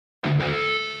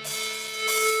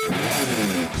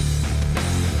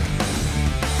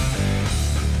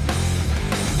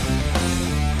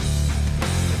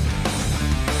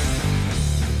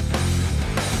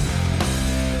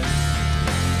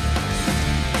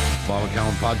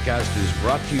Podcast is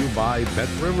brought to you by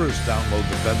BetRivers. Download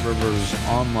the BetRivers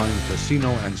online casino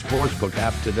and sportsbook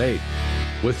app today.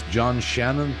 With John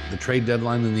Shannon, the trade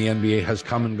deadline in the NBA has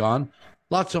come and gone.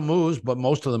 Lots of moves, but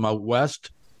most of them out west.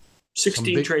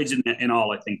 16 trades in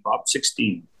all, I think, Bob.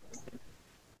 16.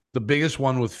 The biggest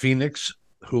one with Phoenix,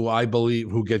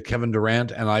 who get Kevin Durant,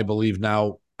 and I believe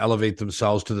now elevate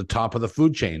themselves to the top of the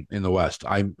food chain in the West.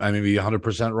 I may be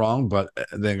 100% wrong, but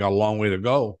they got a long way to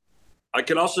go. I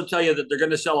can also tell you that they're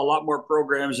going to sell a lot more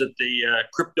programs at the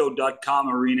Crypto.com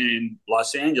arena in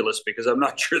Los Angeles, because I'm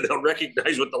not sure they'll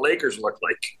recognize what the Lakers look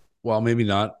like. Well, maybe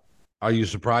not. Are you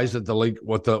surprised at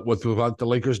what the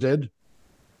Lakers did?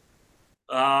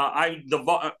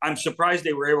 I'm surprised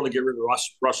they were able to get rid of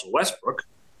Russell Westbrook.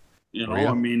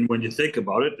 I mean, when you think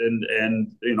about it,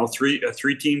 and a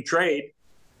three-team trade.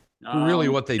 Really,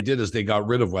 what they did is they got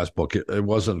rid of Westbrook. It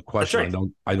wasn't a question. Right.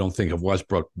 I don't think of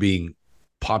Westbrook being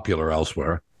popular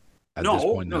elsewhere at this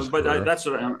point.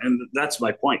 That's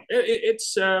my point. Hey,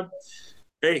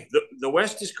 the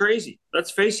West is crazy.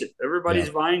 Let's face it. Everybody's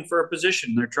vying for a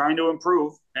position. They're trying to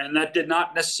improve, and that did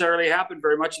not necessarily happen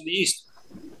very much in the East.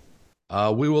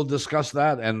 We will discuss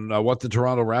that and what the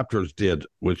Toronto Raptors did,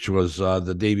 which was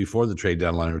the day before the trade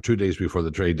deadline, or 2 days before the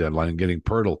trade deadline, getting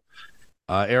Poeltl.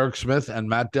 Eric Smith and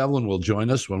Matt Devlin will join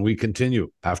us when we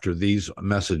continue after these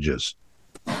messages.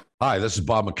 Hi, this is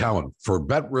Bob McCowan for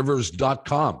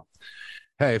BetRivers.com.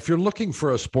 Hey, if you're looking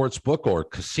for a sports book or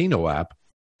casino app,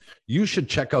 you should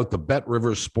check out the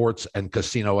BetRivers Sports and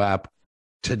Casino app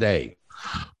today.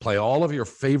 Play all of your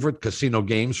favorite casino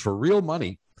games for real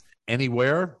money,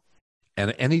 anywhere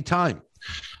and anytime.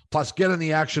 Plus, get in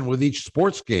the action with each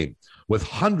sports game with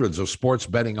hundreds of sports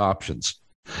betting options.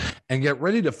 And get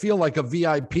ready to feel like a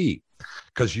VIP,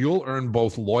 because you'll earn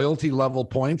both loyalty level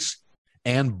points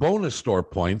and bonus store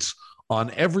points on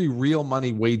every real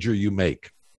money wager you make.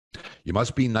 You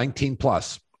must be 19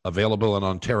 plus, available in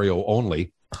Ontario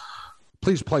only.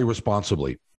 Please play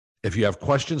responsibly. If you have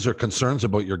questions or concerns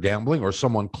about your gambling or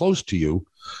someone close to you,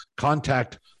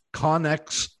 contact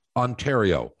Connex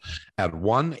Ontario at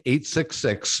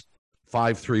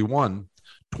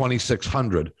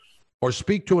 1-866-531-2600 or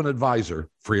speak to an advisor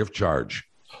free of charge.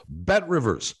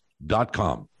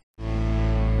 BetRivers.com.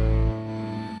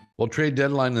 Well, trade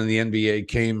deadline in the NBA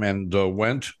came and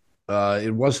went.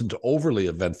 It wasn't overly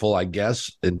eventful, I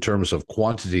guess, in terms of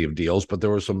quantity of deals, but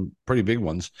there were some pretty big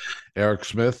ones. Eric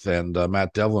Smith and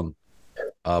Matt Devlin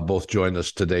both joined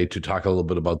us today to talk a little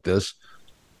bit about this.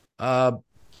 Raptors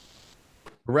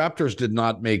did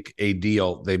not make a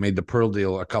deal. They made the Poeltl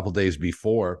deal a couple days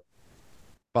before,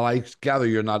 but I gather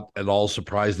you're not at all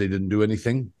surprised they didn't do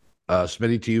anything.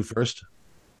 Smitty, to you first.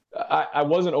 I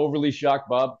wasn't overly shocked,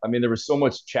 Bob. I mean, there was so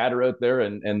much chatter out there,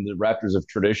 and the Raptors have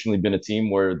traditionally been a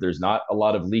team where there's not a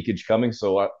lot of leakage coming.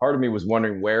 So part of me was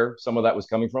wondering where some of that was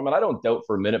coming from. And I don't doubt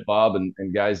for a minute, Bob, and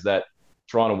guys, that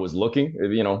Toronto was looking.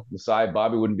 Masai,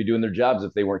 Bobby wouldn't be doing their jobs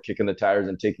if they weren't kicking the tires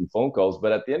and taking phone calls.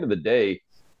 But at the end of the day,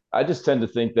 I just tend to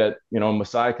think that,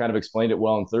 Masai kind of explained it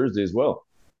well on Thursday as well.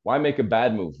 Why make a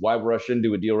bad move? Why rush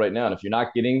into a deal right now? And if you're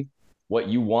not getting what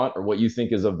you want or what you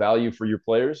think is of value for your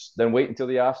players, then wait until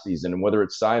the offseason. And whether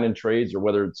it's sign and trades or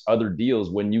whether it's other deals,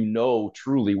 when you know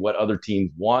truly what other teams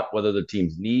want, what other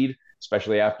teams need,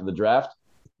 especially after the draft,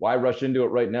 why rush into it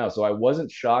right now? So I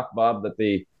wasn't shocked, Bob, that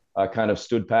they kind of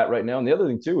stood pat right now. And the other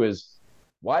thing, too, is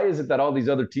why is it that all these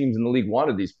other teams in the league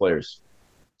wanted these players?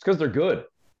 It's because they're good.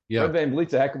 Yeah. Fred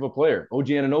VanVleet's a heck of a player. OG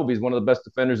Anunoby is one of the best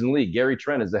defenders in the league. Gary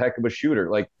Trent is a heck of a shooter.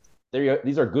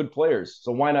 These are good players.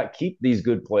 So why not keep these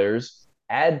good players,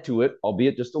 add to it,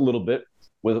 albeit just a little bit,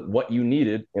 with what you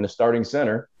needed in a starting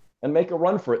center, and make a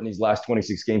run for it in these last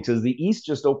 26 games? Because the East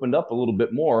just opened up a little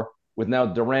bit more with now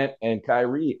Durant and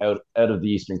Kyrie out of the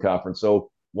Eastern Conference. So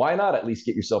why not at least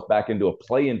get yourself back into a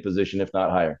play-in position, if not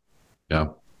higher? Yeah.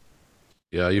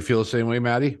 Yeah, you feel the same way,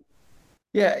 Matty?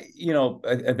 Yeah,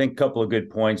 I think a couple of good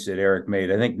points that Eric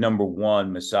made. I think number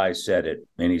one, Masai said it,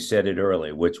 and he said it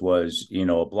early, which was, a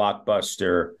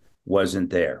blockbuster wasn't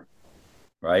there,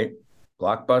 right?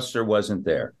 Blockbuster wasn't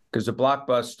there. Because a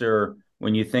blockbuster,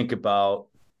 when you think about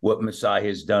what Masai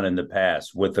has done in the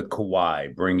past with the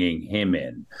Kawhi, bringing him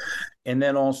in, and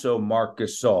then also Marc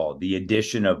Gasol, the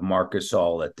addition of Marc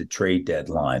Gasol at the trade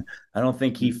deadline, I don't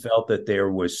think he felt that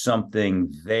there was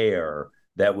something there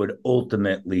that would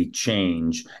ultimately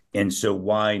change. And so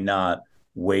why not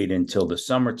wait until the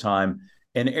summertime?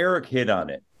 And Eric hit on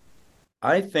it.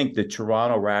 I think the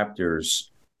Toronto Raptors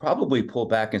probably pull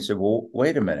back and say, well,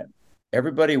 wait a minute.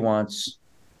 Everybody wants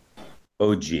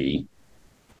OG.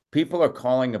 People are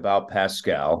calling about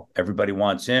Pascal. Everybody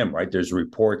wants him, right? There's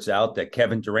reports out that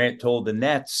Kevin Durant told the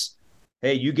Nets,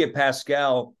 hey, you get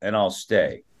Pascal and I'll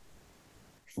stay.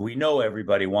 We know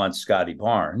everybody wants Scotty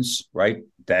Barnes, right?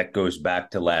 That goes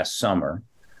back to last summer.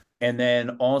 And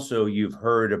then also you've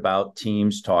heard about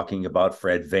teams talking about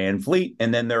Fred VanVleet.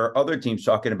 And then there are other teams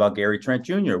talking about Gary Trent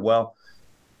Jr. Well,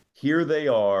 here they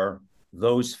are,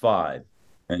 those five.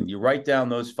 And you write down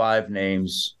those five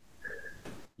names.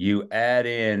 You add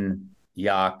in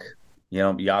Jakob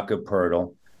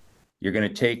Poeltl. You're going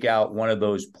to take out one of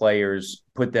those players,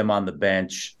 put them on the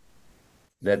bench,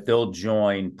 that they'll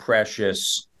join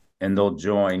Precious and they'll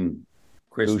join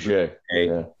Chris Boucher.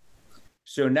 Yeah.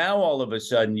 So now all of a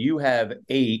sudden you have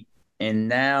 8, and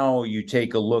now you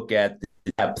take a look at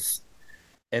the depth.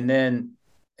 And then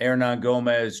Hernan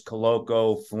Gomez,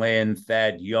 Koloko, Flynn,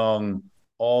 Thad Young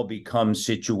all become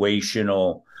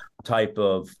situational type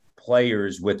of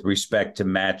players with respect to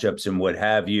matchups and what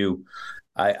have you.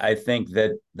 I think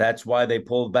that's why they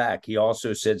pulled back. He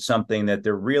also said something that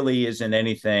there really isn't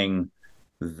anything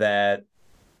that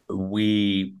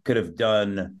we could have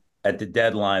done at the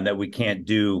deadline that we can't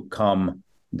do come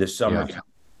the summer,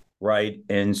 right?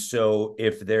 And so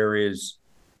if there is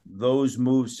those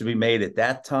moves to be made at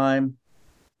that time,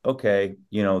 okay,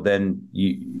 then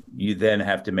you then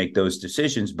have to make those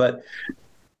decisions. But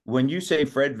when you say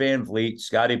Fred VanVleet,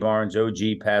 Scotty Barnes,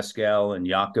 OG, Pascal, and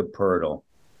Jakob Poeltl,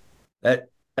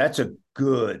 that's a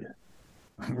good,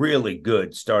 really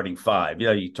good starting five.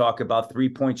 You talk about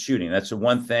 3-point shooting. That's the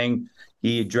one thing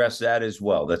he addressed that as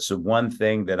well. That's the one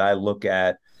thing that I look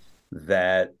at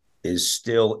that is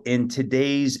still in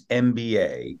today's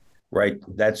NBA, right?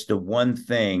 That's the one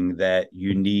thing that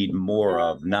you need more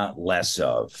of, not less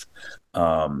of.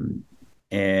 And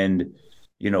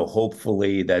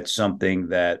hopefully that's something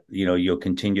that, you'll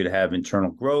continue to have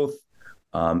internal growth.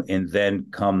 And then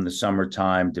come the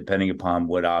summertime, depending upon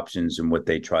what options and what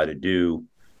they try to do,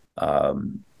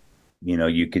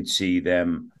 you could see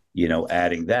them,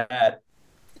 adding that.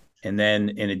 And then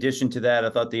in addition to that,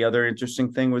 I thought the other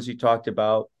interesting thing was he talked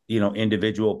about,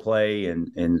 individual play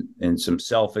and some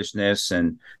selfishness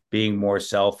and being more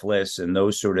selfless and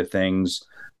those sort of things.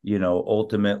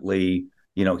 Ultimately,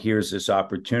 here's this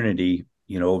opportunity,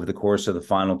 over the course of the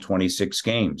final 26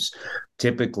 games.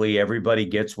 Typically, everybody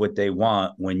gets what they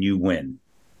want when you win.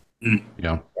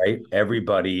 Yeah. Right?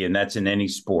 Everybody, and that's in any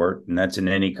sport, and that's in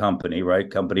any company, right?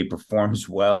 Company performs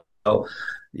well,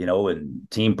 and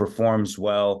team performs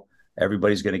well.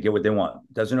 Everybody's going to get what they want.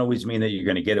 Doesn't always mean that you're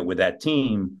going to get it with that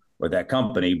team or that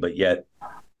company, but yet,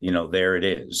 there it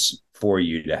is for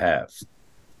you to have.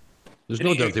 There's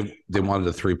no doubt they wanted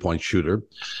a 3-point shooter.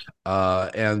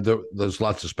 And there's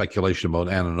lots of speculation about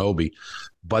Anunoby.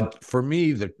 But for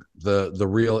me, the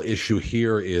real issue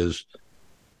here is,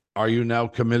 are you now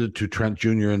committed to Trent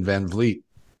Jr. and VanVleet,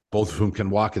 both of whom can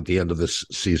walk at the end of this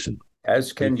season?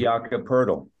 As can Jakob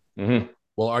Poeltl. Mm-hmm.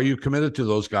 Well, are you committed to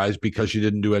those guys because you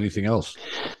didn't do anything else?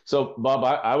 So, Bob,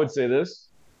 I would say this.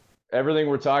 Everything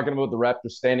we're talking about, the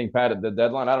Raptors standing pat at the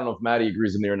deadline, I don't know if Matty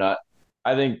agrees with me or not.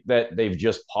 I think that they've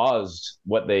just paused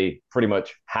what they pretty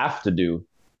much have to do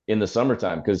in the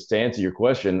summertime. Because to answer your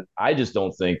question, I just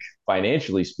don't think,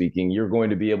 financially speaking, you're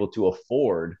going to be able to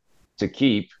afford to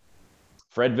keep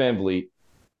Fred VanVleet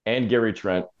and Gary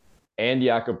Trent and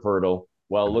Jakob Poeltl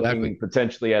while looking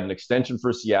potentially at an extension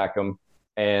for Siakam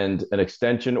and an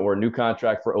extension or a new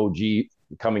contract for OG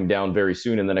coming down very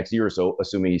soon in the next year or so,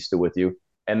 assuming he's still with you.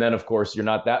 And then, of course, you're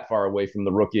not that far away from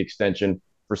the rookie extension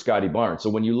for Scotty Barnes. So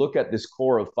when you look at this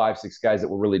core of 5-6 guys that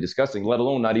we're really discussing, let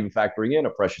alone not even factoring in a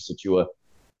Precious Achiuwa,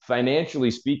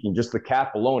 financially speaking, just the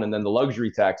cap alone and then the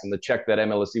luxury tax and the check that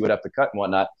MLSE would have to cut and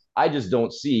whatnot, I just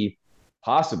don't see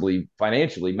possibly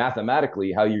financially,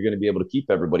 mathematically, how you're going to be able to keep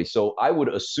everybody. So I would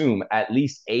assume at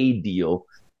least a deal,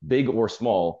 big or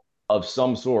small, of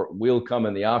some sort will come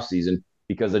in the offseason,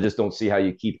 because I just don't see how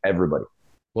you keep everybody.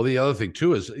 Well, the other thing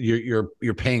too is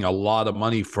you're paying a lot of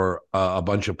money for a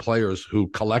bunch of players who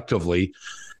collectively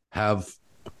have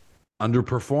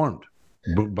underperformed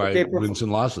by wins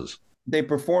and losses. They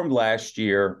performed last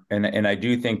year, and I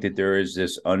do think that there is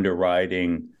this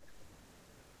underwriting,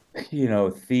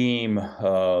 theme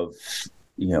of,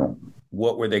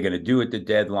 what were they going to do at the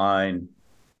deadline,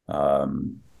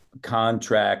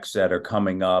 contracts that are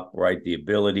coming up, right? The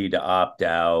ability to opt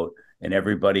out, and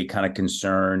everybody kind of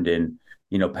concerned. And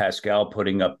Pascal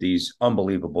putting up these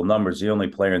unbelievable numbers, the only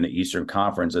player in the Eastern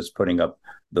Conference that's putting up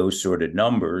those sort of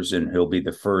numbers, and he'll be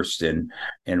the first in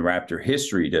Raptor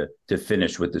history to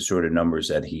finish with the sort of numbers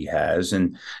that he has.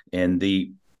 And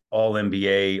the all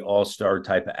NBA, all-star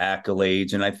type of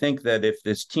accolades. And I think that if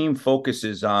this team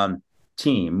focuses on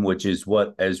team, which is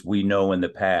what, as we know in the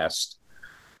past,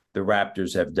 the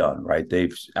Raptors have done, right?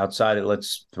 They've outside of,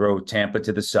 let's throw Tampa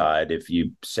to the side. If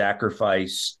you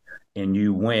sacrifice and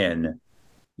you win,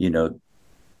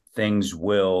 things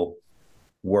will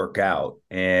work out.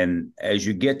 And as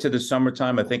you get to the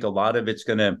summertime, I think a lot of it's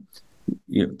going to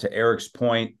Eric's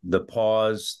point, the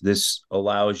pause, this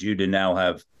allows you to now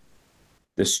have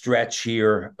the stretch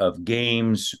here of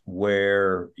games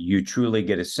where you truly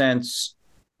get a sense,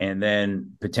 and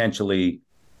then potentially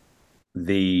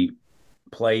the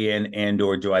play in, and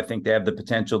or do I think they have the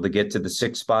potential to get to the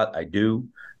 6th spot? I do.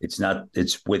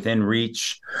 It's within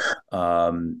reach.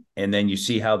 And then you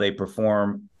see how they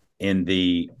perform in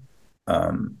the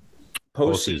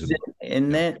postseason.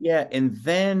 And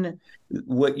then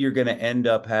what you're going to end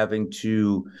up having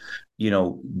to,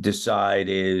 decide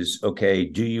is, okay,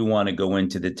 do you want to go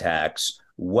into the tax?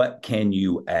 What can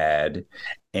you add?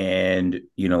 And,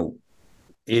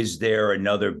 is there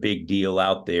another big deal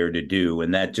out there to do?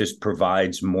 And that just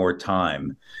provides more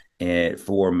time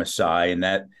for Masai. And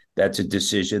that's a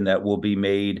decision that will be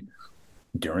made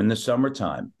during the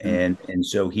summertime. And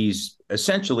so he's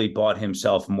essentially bought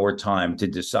himself more time to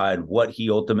decide what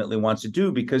he ultimately wants to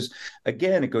do. Because,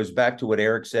 again, it goes back to what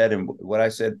Eric said and what I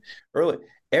said earlier.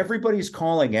 Everybody's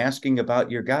calling, asking about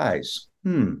your guys.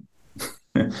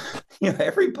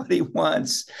 Everybody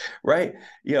wants, right?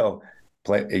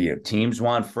 Teams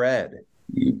want Fred.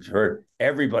 You've heard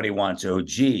everybody wants OG,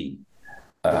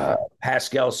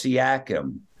 Pascal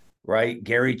Siakam, right?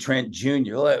 Gary Trent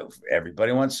Jr.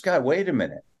 Everybody wants Scott. Wait a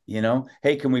minute.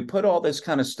 Hey, can we put all this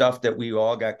kind of stuff that we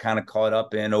all got kind of caught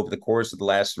up in over the course of the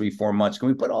last 3-4 months? Can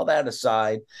we put all that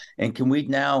aside? And can we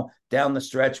now, down the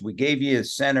stretch, we gave you a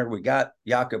center. We got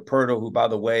Jakob Poeltl, who, by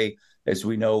the way, as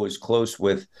we know, is close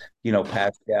with,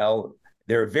 Pascal.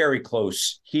 They're very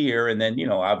close here. And then,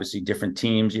 obviously different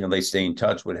teams, they stay in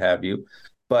touch, what have you.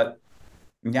 But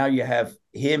now you have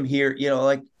him here,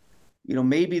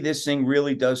 maybe this thing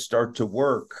really does start to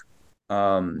work.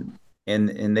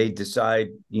 And they decide,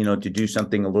 to do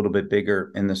something a little bit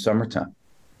bigger in the summertime.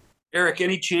 Eric,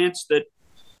 any chance that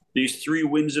these 3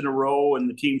 wins in a row and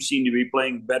the team seem to be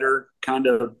playing better, kind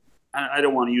of, I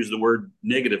don't want to use the word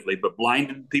negatively, but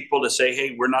blinded people to say,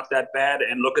 hey, we're not that bad,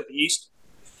 and look at the East?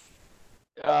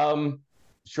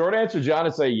 Short answer, John,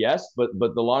 I'd say yes, but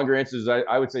the longer answer is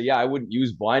I would say, yeah, I wouldn't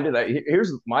use blinded.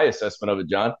 Here's my assessment of it,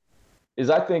 John, is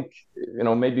I think,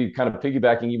 maybe kind of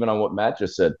piggybacking even on what Matt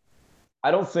just said. I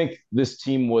don't think this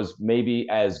team was maybe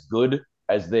as good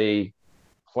as they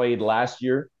played last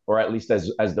year, or at least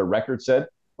as the record said.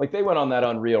 Like, they went on that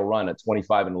unreal run at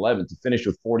 25-11 to finish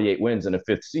with 48 wins and a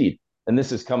 5th seed. And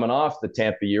this is coming off the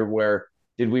Tampa year where,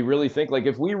 did we really think, like,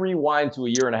 if we rewind to a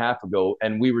year and a half ago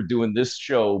and we were doing this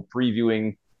show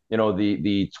previewing,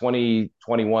 the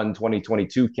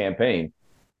 2021-2022 campaign,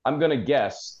 I'm going to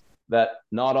guess that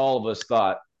not all of us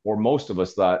thought, or most of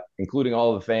us thought, including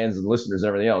all of the fans and listeners and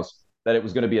everything else, that it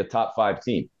was going to be a top 5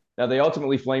 team. Now, they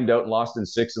ultimately flamed out and lost in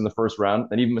 6 in the first round.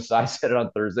 And even Masai said it on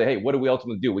Thursday, hey, what did we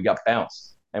ultimately do? We got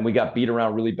bounced and we got beat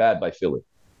around really bad by Philly.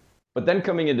 But then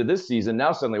coming into this season,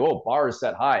 now suddenly, bar is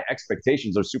set high.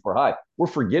 Expectations are super high. We're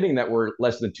forgetting that we're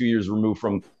less than 2 years removed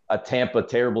from a Tampa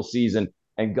terrible season,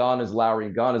 and gone is Lowry,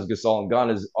 and gone is Gasol, and gone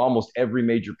is almost every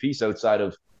major piece outside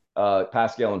of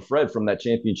Pascal and Fred from that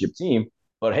championship team.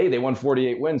 But hey, they won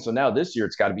 48 wins. So now this year,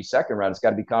 it's got to be second round. It's got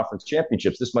to be conference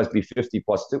championships. This must be 50+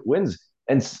 wins.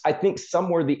 And I think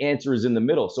somewhere the answer is in the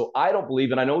middle. So I don't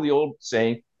believe, and I know the old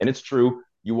saying, and it's true,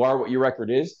 you are what your record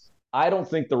is. I don't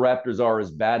think the Raptors are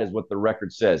as bad as what the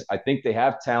record says. I think they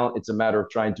have talent. It's a matter of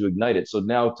trying to ignite it. So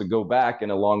now, to go back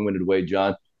in a long-winded way,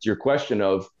 John, to your question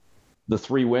of the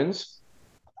 3 wins,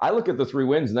 I look at the 3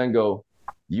 wins and then go,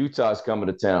 Utah's coming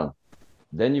to town.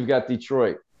 Then you've got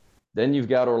Detroit. Then you've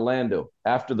got Orlando.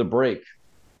 After the break,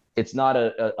 it's not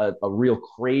a real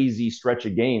crazy stretch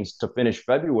of games to finish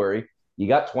February. You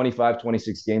got 25,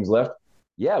 26 games left.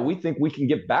 Yeah, we think we can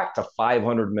get back to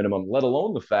 500 minimum, let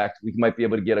alone the fact we might be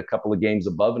able to get a couple of games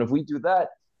above. And if we do that,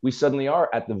 we suddenly are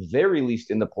at the very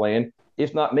least in the play-in,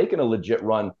 if not making a legit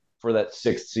run for that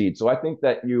 6th seed. So I think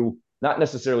that you, not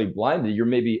necessarily blinded, you're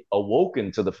maybe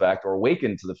awakened to the fact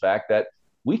that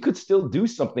we could still do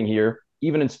something here,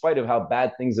 even in spite of how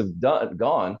bad things have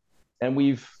gone, and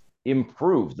we've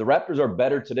improved. The Raptors are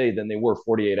better today than they were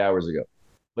 48 hours ago.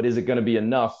 But is it going to be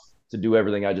enough to do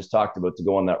everything I just talked about to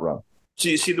go on that run? So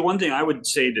you see, the one thing I would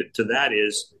say to that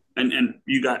is, and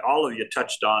you got, all of you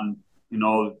touched on,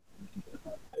 and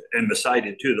Masai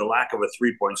did too, the lack of a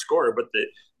 3-point scorer, but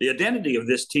the identity of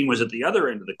this team was at the other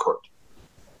end of the court.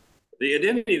 the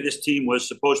identity of this team was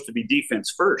supposed to be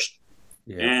defense first.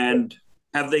 Yeah. And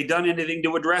have they done anything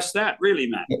to address that, really,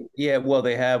 Matt? Yeah, well,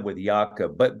 they have with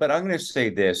Jakob. But I'm going to say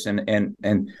this,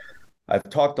 and I've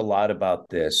talked a lot about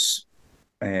this,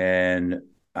 and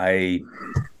I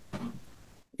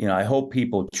hope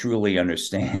people truly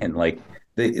understand. Like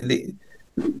the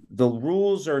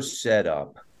rules are set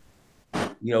up.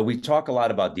 We talk a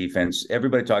lot about defense.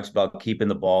 Everybody talks about keeping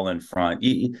the ball in front.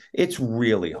 It's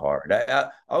really hard.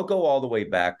 I'll go all the way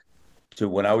back to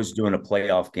when I was doing a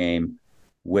playoff game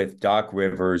with Doc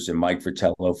Rivers and Mike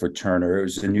Fratello for Turner. It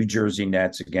was the New Jersey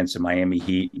Nets against the Miami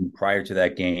Heat. And prior to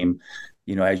that game,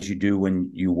 as you do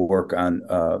when you work on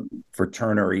for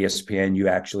Turner or ESPN, you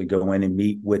actually go in and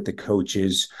meet with the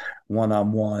coaches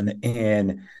one-on-one.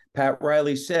 And Pat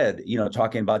Riley said,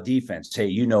 talking about defense, hey,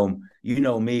 you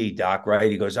know me, Doc,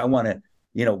 right? He goes, I want to,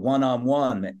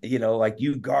 one-on-one, like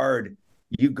you guard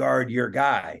your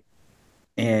guy,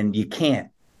 and you can't.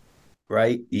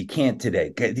 Right? You can't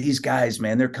today. These guys,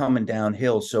 man, they're coming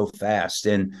downhill so fast.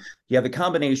 And you have a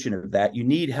combination of that. You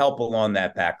need help along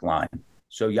that back line.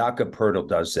 So Jakob Poeltl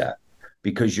does that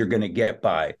because you're going to get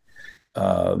by.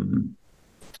 And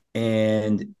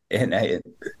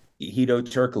Hito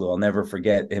Turkoglu, I'll never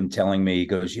forget him telling me, he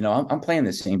goes, I'm playing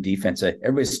the same defense.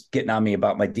 Everybody's getting on me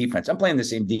about my defense. I'm playing the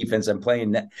same defense I'm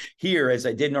playing here as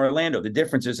I did in Orlando. The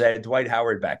difference is I had Dwight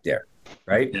Howard back there.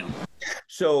 Right? Yeah.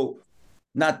 So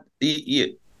not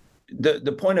the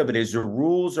point of it is the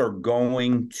rules are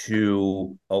going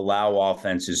to allow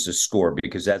offenses to score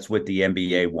because that's what the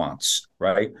NBA wants,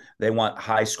 right? They want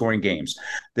high scoring games.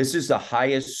 This is the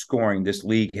highest scoring this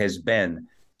league has been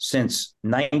since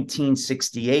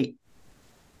 1968.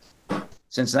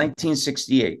 Since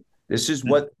 1968. This is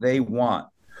what they want.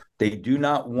 They do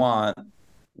not want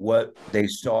what they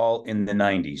saw in the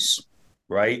 90s.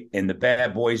 Right. And the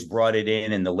bad boys brought it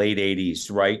in the late 80s,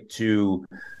 right, to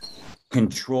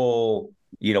control,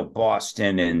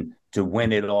 Boston and to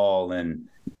win it all. And,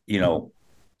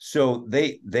 so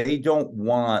they don't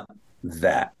want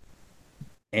that.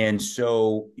 And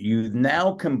so you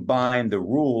now combine the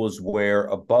rules where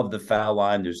above the foul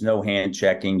line, there's no hand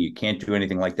checking. You can't do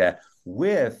anything like that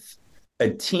with a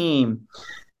team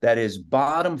that is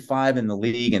bottom 5 in the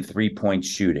league in 3-point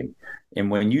shooting. And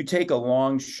when you take a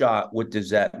long shot, what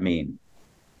does that mean?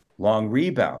 Long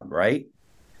rebound, right?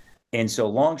 And so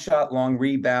long shot, long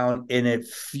rebound, and it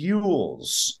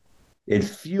fuels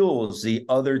the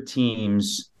other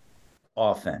team's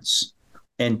offense.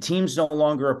 And teams no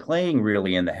longer are playing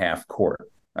really in the half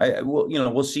court.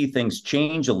 We'll see things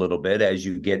change a little bit as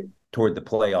you get toward the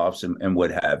playoffs and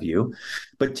what have you.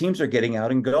 But teams are getting out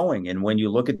and going. And when you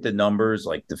look at the numbers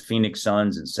like the Phoenix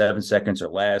Suns in 7 seconds or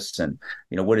less, and,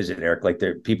 what is it, Eric? Like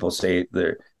people say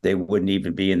they wouldn't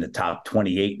even be in the top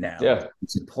 28 now to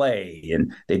play,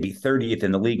 and they'd be 30th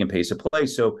in the league in pace of play.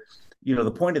 So, the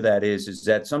point of that is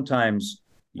that sometimes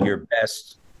your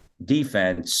best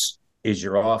defense is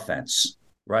your offense,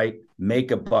 right?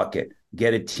 Make a bucket,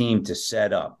 get a team to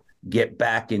set up. Get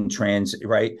back in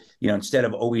right? Instead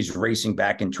of always racing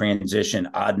back in transition,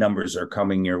 odd numbers are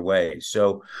coming your way.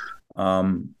 So,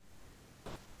 could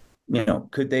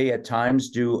they at times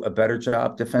do a better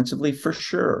job defensively? For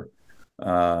sure.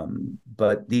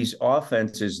 But these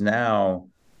offenses now,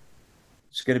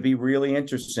 it's going to be really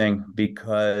interesting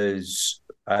because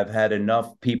I've had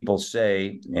enough people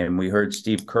say, and we heard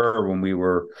Steve Kerr when we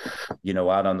were,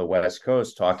 out on the West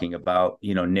Coast talking about,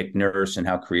 Nick Nurse and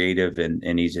how creative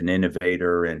and he's an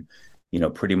innovator and,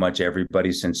 pretty much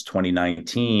everybody since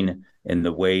 2019 and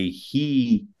the way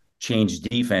he changed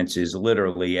defenses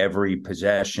literally every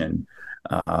possession,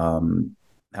 how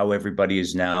everybody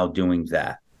is now doing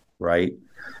that, right?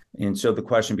 And so the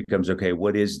question becomes, okay,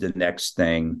 what is the next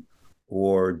thing?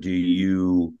 Or do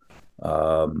you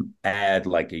add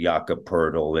like a Jakob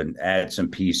Poeltl and add some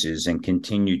pieces and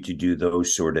continue to do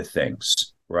those sort of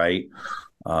things, right?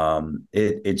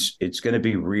 It's going to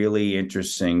be really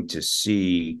interesting to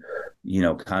see,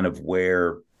 kind of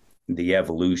where the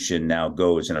evolution now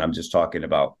goes. And I'm just talking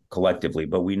about collectively,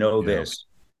 but we know this.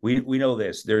 We know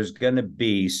this. There's going to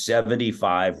be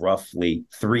 75 roughly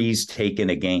threes taken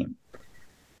a game.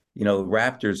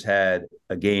 Raptors had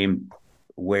a game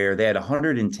where they had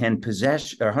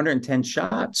 110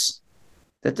 shots.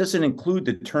 That doesn't include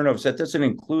the turnovers. That doesn't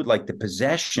include like the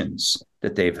possessions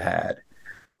that they've had,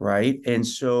 right? And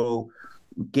so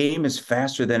game is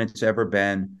faster than it's ever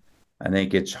been. I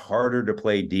think it's harder to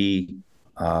play D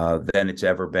than it's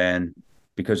ever been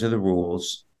because of the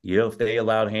rules. If they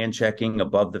allowed hand checking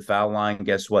above the foul line,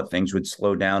 guess what? Things would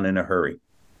slow down in a hurry.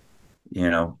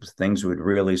 Things would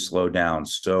really slow down.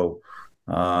 So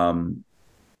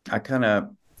I kind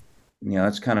of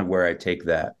that's kind of where I take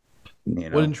that.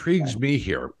 What intrigues me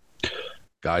here,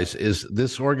 guys, is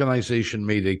this organization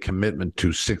made a commitment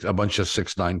to a bunch of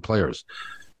 6'9" players,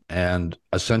 and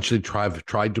essentially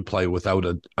tried to play without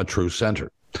a true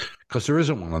center, because there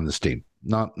isn't one on this team.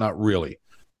 Not really,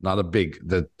 not a big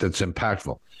that's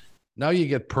impactful. Now you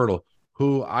get Poeltl,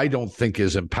 who I don't think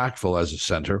is impactful as a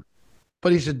center,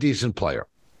 but he's a decent player.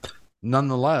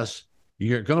 Nonetheless,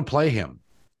 you're going to play him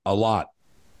a lot.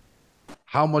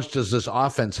 How much does this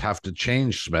offense have to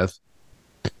change, Smith,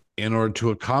 in order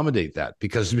to accommodate that?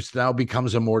 Because it now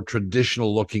becomes a more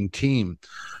traditional looking team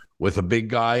with a big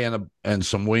guy and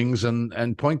some wings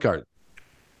and point guard.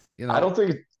 I don't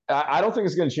think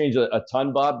it's going to change a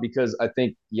ton, Bob, because I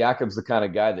think Jakob's the kind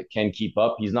of guy that can keep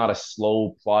up. He's not a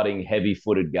slow, plodding,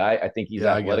 heavy-footed guy. I think he's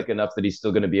athletic enough that he's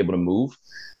still going to be able to move.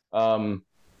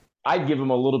 I'd give him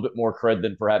a little bit more cred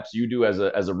than perhaps you do as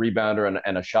a rebounder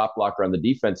and a shot blocker on the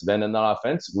defensive end. And then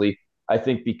offensively, I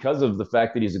think because of the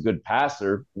fact that he's a good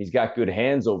passer, he's got good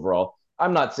hands overall.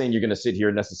 I'm not saying you're going to sit here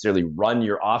and necessarily run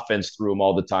your offense through him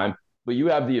all the time, but you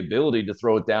have the ability to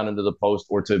throw it down into the post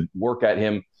or to work at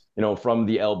him, from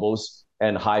the elbows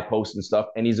and high post and stuff.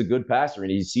 And he's a good passer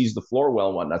and he sees the floor well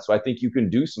and whatnot. So I think you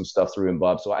can do some stuff through him,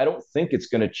 Bob. So I don't think it's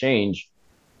going to change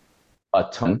a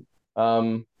ton.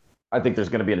 I think there's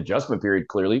going to be an adjustment period,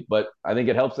 clearly, but I think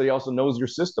it helps that he also knows your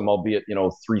system, albeit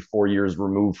 3-4 years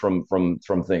removed from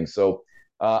things. So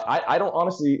I don't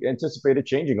honestly anticipate it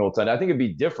changing all the time. I think it'd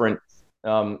be different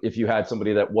if you had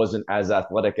somebody that wasn't as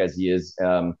athletic as he is,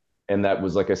 and that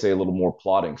was, like I say, a little more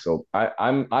plodding. So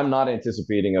I'm not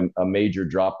anticipating a major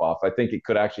drop off. I think it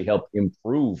could actually help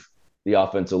improve the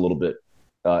offense a little bit,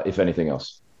 if anything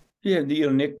else. Yeah,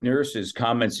 Nick Nurse's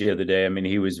comments the other day, I mean,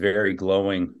 he was very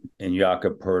glowing in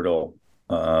Jakob Poeltl,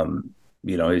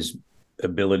 his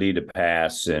ability to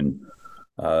pass. And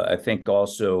I think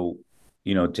also,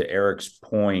 to Eric's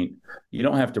point, you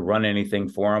don't have to run anything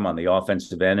for him on the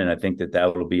offensive end. And I think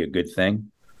that will be a good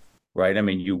thing, right? I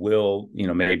mean, you will,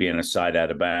 maybe in a side out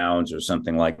of bounds or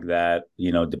something like that,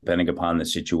 depending upon the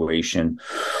situation,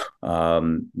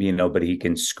 but he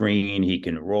can screen, he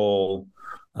can roll.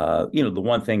 The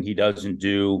one thing he doesn't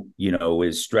do,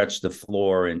 is stretch the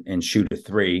floor and shoot a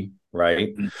three,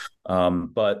 right?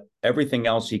 But everything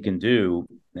else he can do.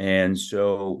 And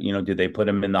so, do they put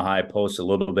him in the high post a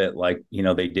little bit like,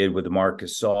 they did with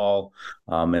Marcus Saul,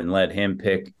 and let him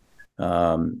pick, pick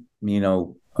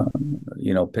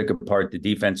apart the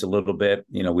defense a little bit.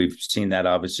 We've seen that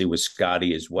obviously with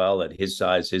Scotty as well at his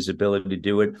size, his ability to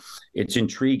do it. It's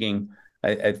intriguing.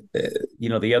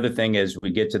 The other thing is we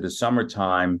get to the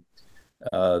summertime,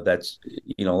 that's,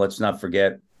 let's not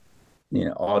forget,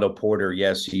 Otto Porter.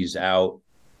 Yes, he's out.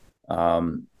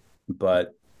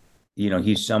 But,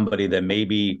 he's somebody that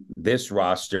maybe this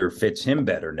roster fits him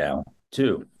better now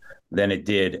too than it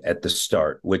did at the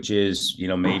start, which is,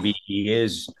 maybe he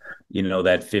is,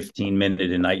 that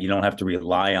 15-minute a night. You don't have to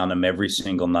rely on him every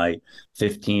single night,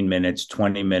 15 minutes,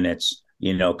 20 minutes.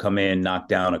 Come in, knock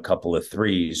down a couple of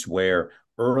threes, where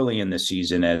early in the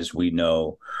season, as we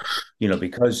know,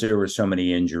 because there were so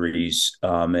many injuries,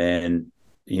 and,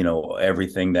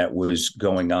 everything that was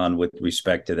going on with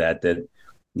respect to that, the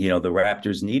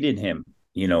Raptors needed him,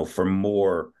 for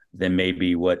more than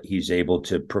maybe what he's able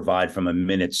to provide from a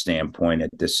minute standpoint at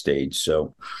this stage.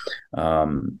 So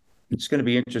it's going to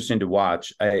be interesting to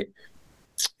watch. The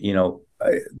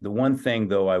one thing,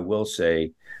 though, I will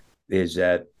say is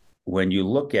that when you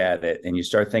look at it and you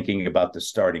start thinking about the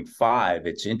starting five,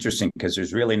 it's interesting because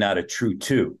there's really not a true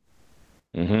two.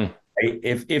 Mm-hmm.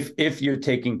 If you're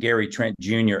taking Gary Trent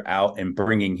Jr. out and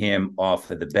bringing him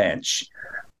off of the bench.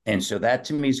 And so that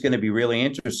to me is going to be really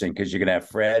interesting because you're going to have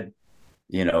Fred,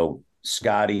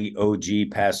 Scotty, OG,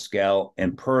 Pascal,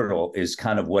 and Poeltl is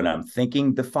kind of what I'm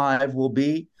thinking the five will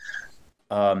be.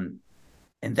 And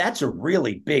that's a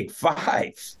really big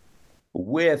five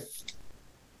with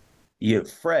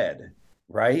Fred,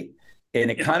 right?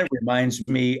 And it kind of reminds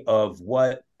me of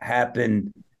what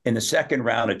happened in the second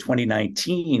round of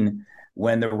 2019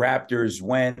 when the Raptors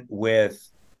went with,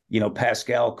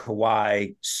 Pascal,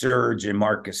 Kawhi, Serge, and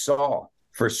Marc Gasol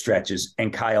for stretches,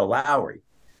 and Kyle Lowry,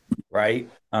 right?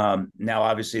 Now,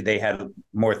 obviously, they had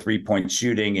more three-point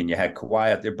shooting, and you had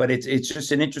Kawhi out there, but it's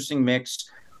just an interesting mix.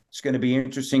 It's going to be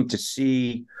interesting to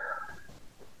see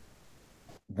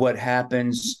what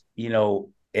happens,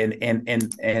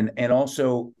 and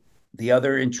also the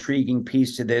other intriguing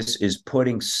piece to this is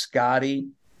putting Scotty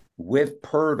with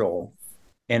Poeltl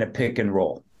in a pick and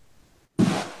roll,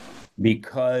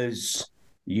 because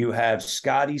you have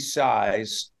Scotty's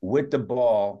size with the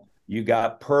ball. You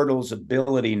got Poeltl's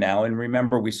ability now. And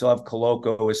remember, we still have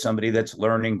Koloko as somebody that's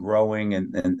learning, growing,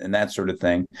 and that sort of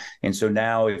thing. And so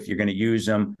now if you're going to use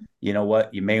him, you know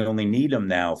what? You may only need him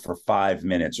now for 5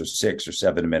 minutes or 6 or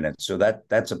 7 minutes. So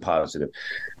that's a positive.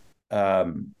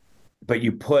 But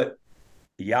you put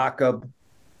Jakob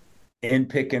in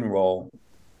pick and roll.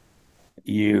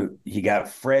 You got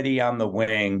Freddie on the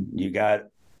wing. You got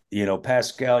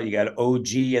Pascal, you got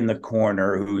OG in the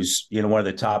corner, who's, one of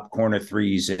the top corner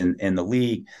threes in the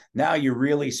league. Now you're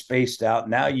really spaced out.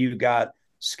 Now you got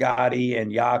Scotty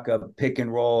and Jakob pick and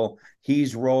roll.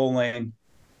 He's rolling.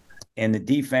 And the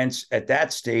defense at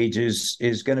that stage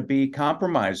is going to be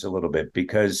compromised a little bit,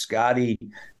 because Scotty,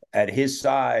 at his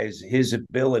size, his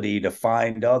ability to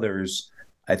find others,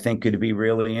 I think could be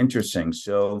really interesting.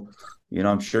 So,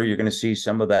 I'm sure you're going to see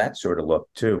some of that sort of look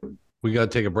too. We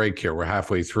got to take a break here. We're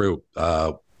halfway through,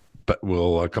 but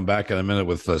we'll come back in a minute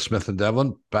with Smith and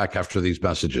Devlin, back after these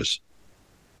messages.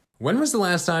 When was the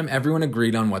last time everyone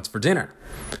agreed on what's for dinner?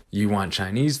 You want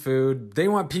Chinese food, they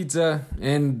want pizza,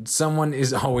 and someone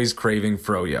is always craving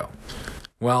froyo.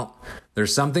 Well,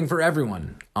 there's something for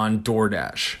everyone on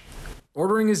DoorDash.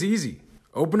 Ordering is easy.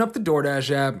 Open up the DoorDash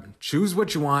app, choose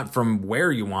what you want from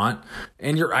where you want,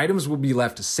 and your items will be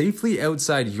left safely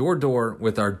outside your door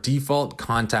with our default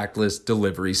contactless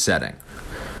delivery setting.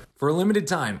 For a limited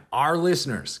time, our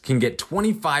listeners can get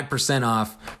 25%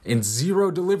 off and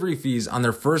 0 delivery fees on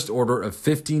their first order of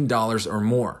 $15 or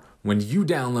more when you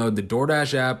download the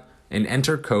DoorDash app and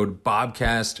enter code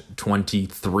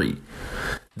BOBCAST23.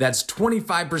 That's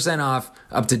 25% off,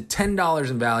 up to $10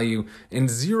 in value, and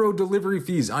 0 delivery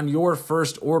fees on your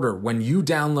first order when you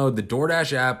download the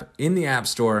DoorDash app in the App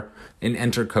Store and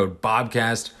enter code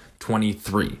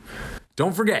BOBCAST23.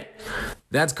 Don't forget,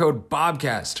 that's code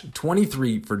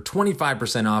BOBCAST23 for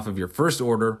 25% off of your first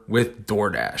order with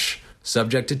DoorDash.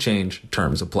 Subject to change,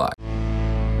 terms apply.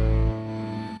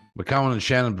 McCowan and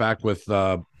Shannon back with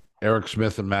Eric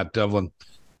Smith and Matt Devlin.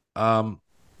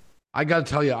 I got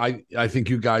to tell you, I think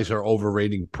you guys are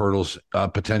overrating Poeltl's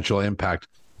potential impact.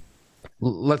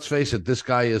 Let's face it, this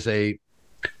guy is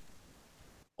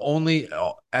only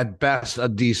at best a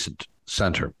decent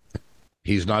center.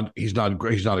 He's not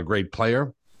a great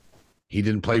player. He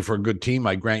didn't play for a good team,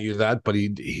 I grant you that, but he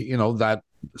that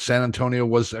San Antonio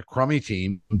was a crummy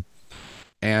team,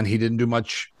 and he didn't do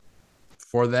much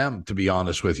for them, to be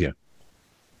honest with you.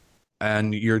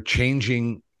 And you're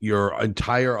changing your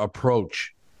entire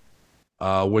approach,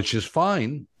 which is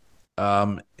fine.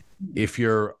 If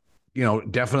you're,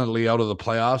 definitely out of the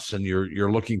playoffs and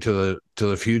you're looking to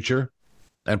the future,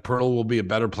 and Poeltl will be a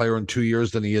better player in 2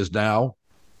 years than he is now.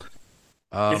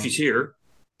 If he's here.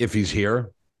 If he's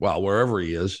here, well, wherever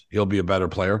he is, he'll be a better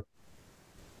player.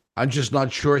 I'm just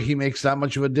not sure he makes that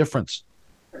much of a difference.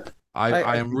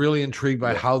 I am really intrigued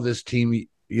by how this team,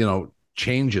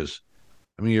 changes.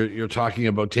 I mean, you're talking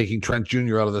about taking Trent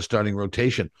Jr. out of the starting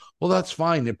rotation. Well, that's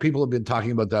fine. People have been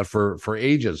talking about that for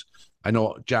ages. I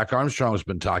know Jack Armstrong has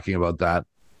been talking about that.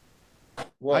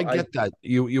 Well, I get that.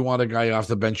 You want a guy off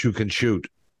the bench who can shoot.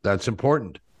 That's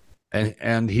important.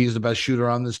 And he's the best shooter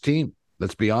on this team.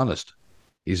 Let's be honest.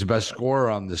 He's the best scorer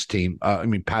on this team.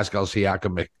 Pascal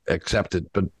Siakam accepted,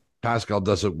 but Pascal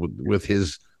does it with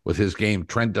his game.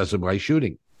 Trent does it by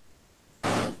shooting.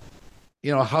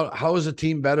 How is a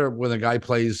team better when a guy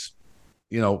plays,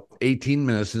 18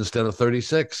 minutes instead of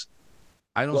 36?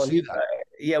 I don't see that.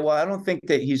 Yeah, well, I don't think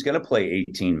that he's going to play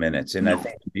 18 minutes. And I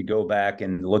think if you go back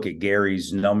and look at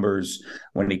Gary's numbers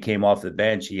when he came off the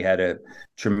bench, he had a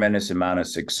tremendous amount of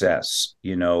success,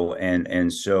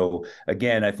 and so,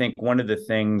 again, I think one of the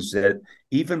things that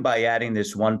even by adding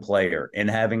this one player and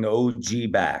having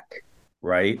OG back,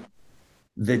 right,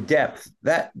 the depth,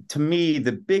 that to me,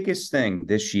 the biggest thing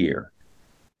this year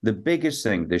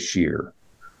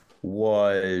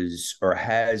was or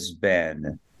has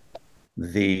been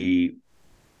the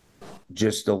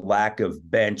lack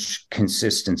of bench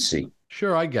consistency.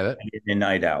 Sure, I get it. In and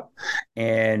night out.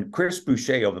 And Chris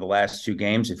Boucher over the last 2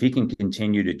 games, if he can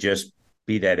continue to just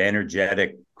be that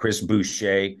energetic Chris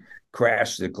Boucher,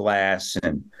 crash the glass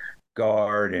and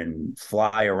guard and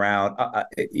fly around,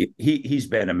 he's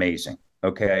been amazing.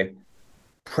 Okay.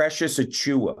 Precious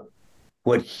Achiuwa,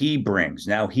 what he brings.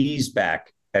 Now he's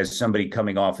back as somebody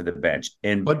coming off of the bench.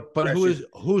 And but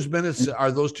whose minutes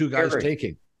are those two guys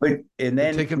taking? But and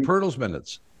then they're taking Poeltl's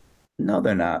minutes. No,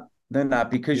 they're not. They're not,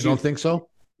 because you don't think so?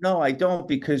 No, I don't,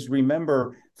 because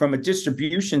remember, from a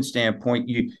distribution standpoint,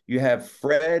 you have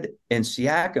Fred and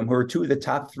Siakam, who are 2 of the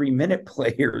top 3-minute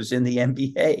players in the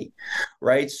NBA,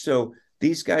 right? So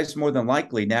these guys more than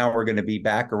likely now are going to be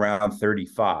back around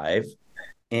 35.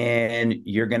 and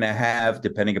you're going to have,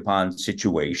 depending upon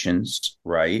situations,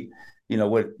 right? You know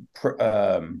what?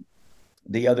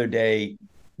 The other day,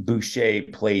 Boucher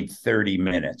played 30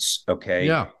 minutes. Okay,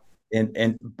 Yeah,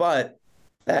 but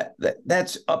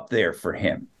that's up there for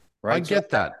him, right? I get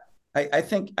that. I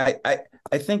think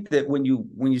that when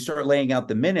you start laying out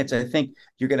the minutes, I think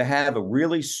you're going to have a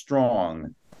really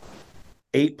strong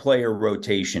 8-player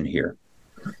rotation here.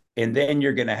 And then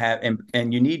you're going to have,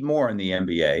 and you need more in the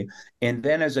NBA. And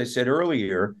then, as I said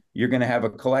earlier, you're going to have a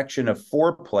collection of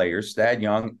 4 players, Thad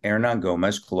Young, Hernan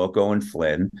Gomez, Koloko, and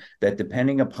Flynn, that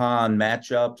depending upon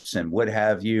matchups and what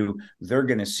have you, they're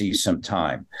going to see some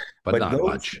time. But not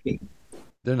much.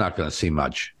 They're not going to see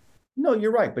much. No,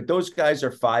 you're right. But those guys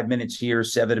are 5 minutes here,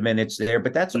 7 minutes there.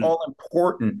 But that's all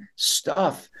important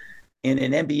stuff in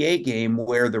an NBA game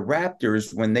where the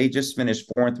Raptors, when they just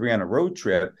finished 4-3 on a road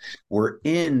trip, were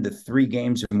in the 3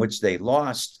 games in which they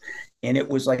lost. And it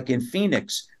was like in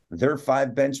Phoenix, their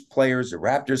 5 bench players, the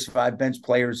Raptors 5 bench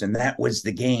players, and that was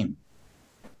the game.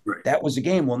 Right. That was the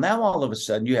game. Well, now all of a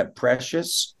sudden you have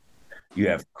Precious, you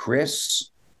have Chris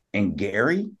and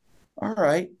Gary. All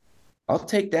right, I'll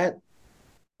take that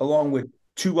along with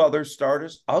 2 other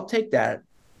starters. I'll take that.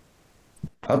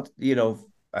 I think you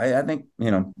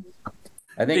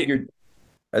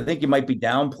might be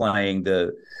downplaying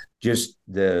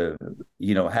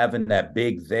having that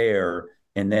big there,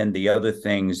 and then the other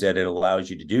things that it allows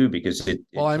you to do, because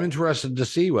I'm interested to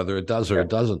see whether it does or it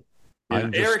doesn't. Yeah.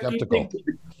 I'm just skeptical.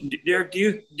 Eric,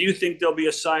 do you think there'll be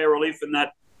a sigh of relief in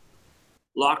that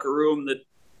locker room that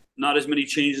not as many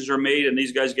changes are made and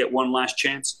these guys get one last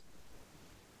chance?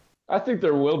 I think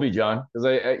there will be, John,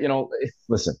 because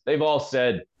listen, they've all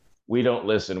said, we don't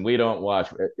listen, we don't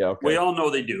watch. Yeah, okay. We all know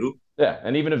they do. Yeah,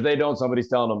 and even if they don't, somebody's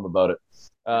telling them about it.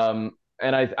 And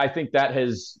I think that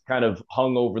has kind of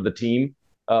hung over the team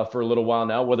for a little while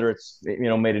now, whether it's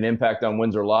made an impact on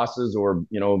wins or losses, or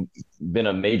been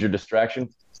a major distraction.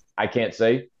 I can't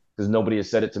say, because nobody has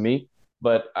said it to me.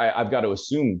 But I've got to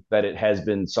assume that it has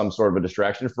been some sort of a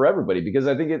distraction for everybody, because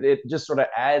I think it just sort of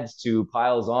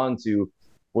piles on to,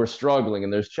 we're struggling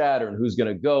and there's chatter and who's going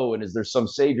to go, and is there some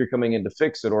savior coming in to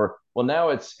fix it? Or, well, now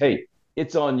it's, hey,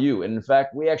 it's on you. And in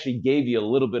fact, we actually gave you a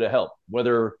little bit of help,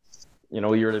 whether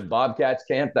you're in Bobcats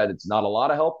camp that it's not a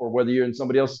lot of help, or whether you're in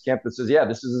somebody else's camp that says, yeah,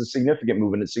 this is a significant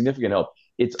move and it's significant help.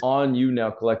 It's on you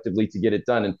now collectively to get it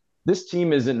done. And this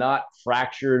team is not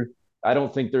fractured. I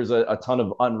don't think there's a ton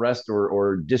of unrest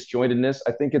or disjointedness.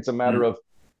 I think it's a matter of,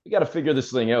 we got to figure this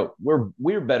thing out.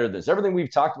 We're better at this. Everything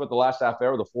we've talked about the last half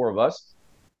hour, the 4 of us,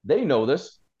 they know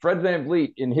this. Fred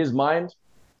VanVleet, in his mind,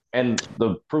 and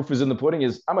the proof is in the pudding,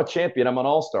 is I'm a champion. I'm an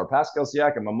all-star. Pascal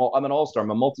Siakam, I'm an all-star. I'm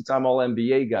a multi-time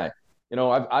all-NBA guy.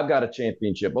 I've got a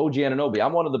championship. OG Anunoby,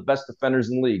 I'm one of the best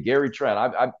defenders in the league. Gary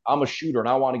Trent, I'm a shooter and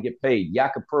I want to get paid.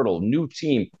 Jakob Poeltl, new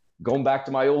team, going back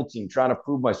to my old team, trying to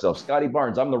prove myself. Scotty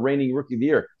Barnes, I'm the reigning rookie of the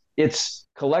year. It's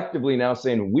collectively now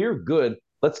saying, we're good.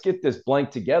 Let's get this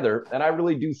blank together. And I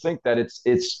really do think that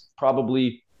it's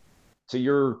probably, to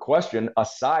your question, a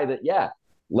sigh that, yeah,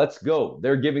 let's go.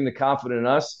 They're giving the confidence in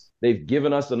us. They've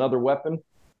given us another weapon.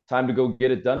 Time to go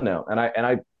get it done now. And I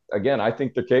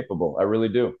think they're capable. I really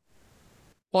do.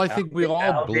 Well, I think we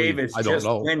all believe. Davis, I don't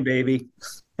know, win, baby.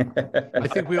 I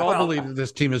think we all believe that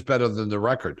this team is better than the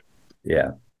record.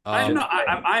 Yeah, I'm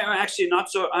actually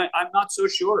not so. I'm not so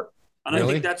sure, and really?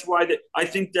 I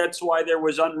think that's why there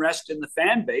was unrest in the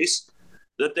fan base,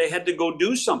 that they had to go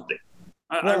do something.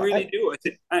 I really do. I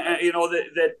think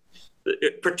that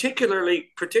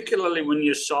particularly when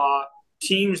you saw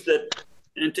teams that,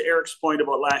 and to Eric's point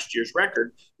about last year's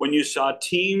record, when you saw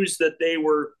teams that they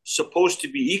were supposed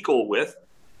to be equal with,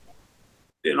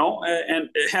 and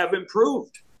have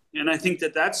improved. And I think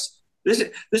this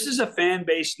is a fan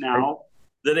base now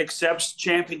that accepts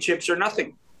championships or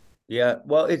nothing. Yeah.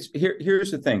 Well,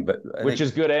 here's the thing, which is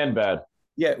good and bad.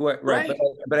 Yeah. Right.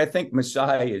 But I think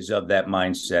Masai is of that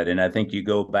mindset. And I think you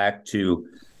go back to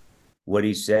what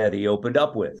he said he opened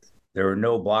up with. There are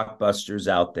no blockbusters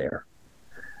out there.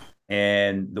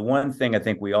 And the one thing I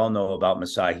think we all know about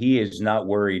Masai, he is not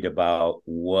worried about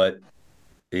what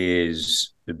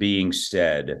is being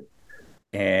said.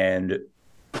 And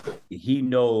he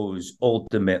knows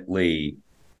ultimately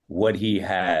what he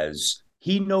has.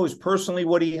 He knows personally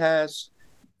what he has.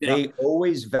 Yeah. They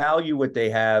always value what they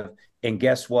have. And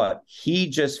guess what? He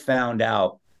just found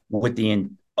out with the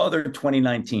other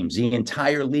 29 teams, the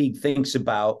entire league thinks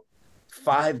about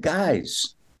 5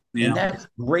 guys. Yeah. And that's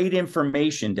great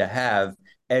information to have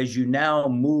as you now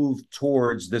move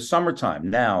towards the summertime.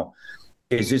 Now,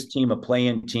 is this team a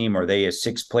play-in team? Are they a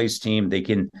sixth-place team? They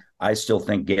can, I still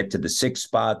think, get to the sixth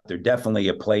spot. They're definitely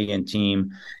a play-in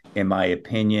team, in my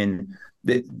opinion.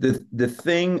 The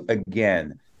thing,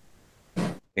 again,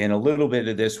 and a little bit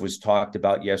of this was talked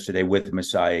about yesterday with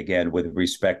Masai, again, with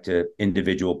respect to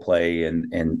individual play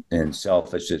and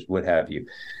selfishness, what have you.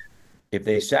 If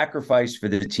they sacrifice for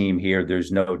the team here,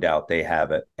 there's no doubt they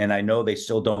have it. And I know they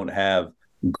still don't have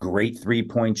great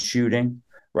three-point shooting,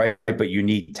 right? But you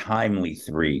need timely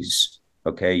threes,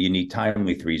 okay? You need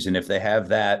timely threes. And if they have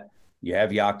that, you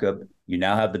have Jakob, you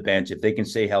now have the bench. If they can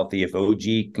stay healthy, if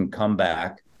OG can come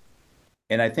back.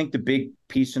 And I think the big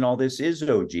piece in all this is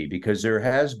OG, because there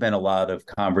has been a lot of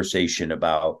conversation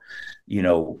about,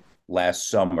 last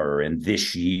summer and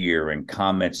this year and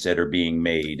comments that are being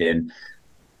made. And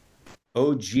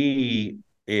OG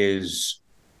is,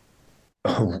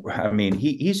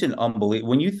 he's an unbelievable.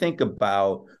 When you think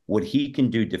about what he can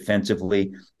do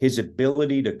defensively, his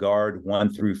ability to guard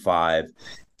 1 through 5,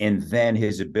 and then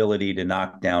his ability to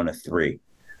knock down a three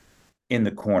in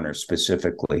the corner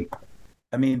specifically.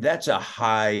 That's a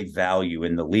high value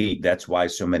in the league. That's why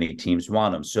so many teams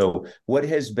want him. So what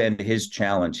has been his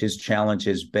challenge? His challenge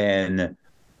has been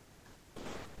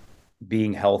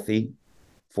being healthy.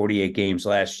 48 games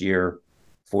last year,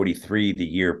 43 the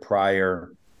year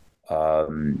prior.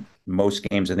 Most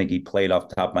games I think he played off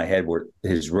the top of my head were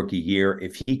his rookie year.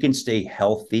 If he can stay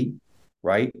healthy,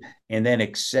 right, and then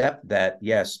accept that,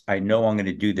 yes, I know I'm going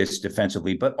to do this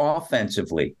defensively, but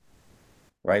offensively,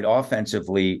 right,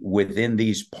 offensively within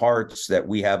these parts that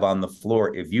we have on the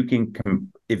floor, if you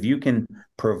can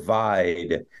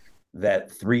provide that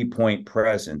 3-point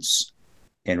presence,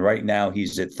 and right now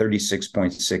he's at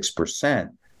 36.6%,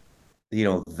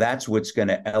 that's what's going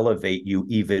to elevate you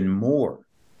even more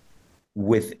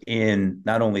within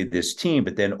not only this team,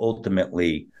 but then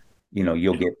ultimately,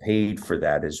 you'll get paid for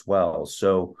that as well.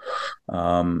 So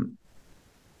I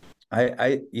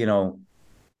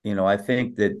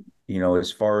think that,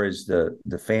 as far as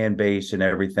the fan base and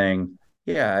everything,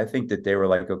 yeah, I think that they were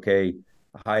like, okay,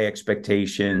 high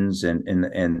expectations and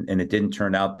it didn't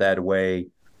turn out that way.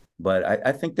 But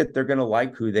I think that they're going to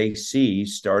like who they see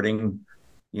starting,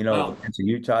 against the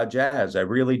Utah Jazz. I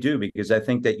really do, because I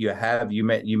think that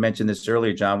you mentioned this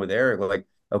earlier, John, with Eric, like,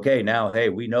 okay, now, hey,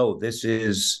 we know this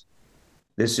is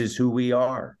who we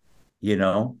are,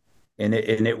 and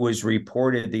it was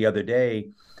reported the other day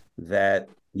that,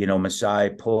 Masai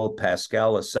pulled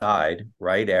Pascal aside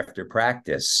right after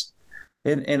practice.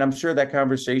 And I'm sure that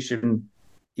conversation,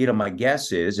 my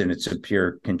guess is, and it's a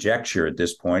pure conjecture at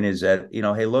this point, is that,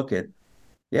 hey, look at,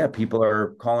 yeah, people are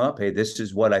calling up, hey, this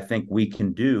is what I think we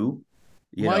can do.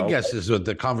 My guess is that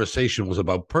the conversation was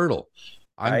about Poeltl.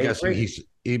 I'm guessing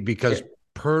because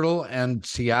Poeltl and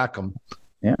Siakam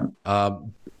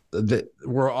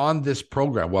were on this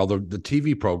program, the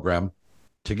TV program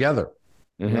together.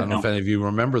 Mm-hmm. I don't know if any of you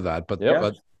remember that, but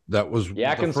that was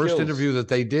the first interview that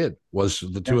they did, was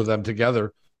the two of them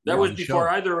together. That was before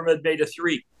either of them had made a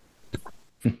three.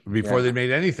 Before they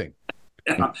made anything.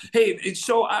 Hey,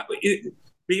 so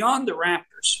beyond the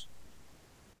Raptors,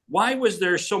 why was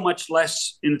there so much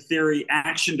less, in theory,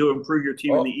 action to improve your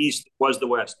team in the East was the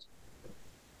West?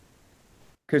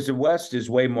 Because the West is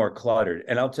way more cluttered.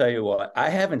 And I'll tell you what, I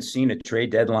haven't seen a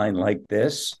trade deadline like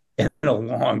this in a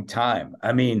long time.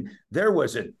 There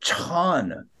was a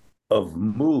ton of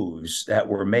moves that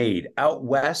were made out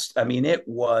West. it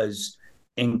was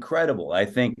incredible. I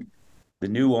think the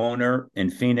new owner in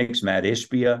Phoenix, Matt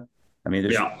Ishbia,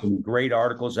 there's some great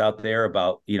articles out there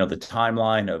about, the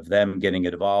timeline of them getting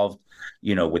involved,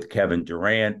 with Kevin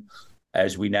Durant.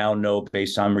 As we now know,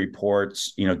 based on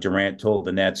reports, Durant told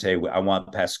the Nets, hey, I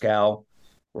want Pascal,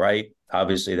 right?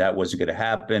 Obviously, that wasn't going to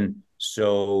happen.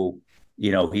 So,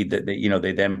 they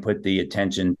then put the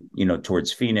attention,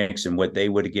 towards Phoenix and what they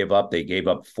would give up. They gave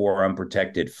up 4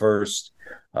 unprotected first.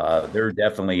 They're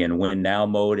definitely in win now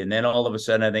mode. And then all of a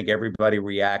sudden, I think everybody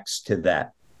reacts to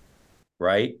that,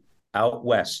 right? Out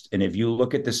West. And if you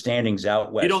look at the standings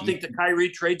out West. You don't think the Kyrie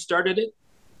trade started it?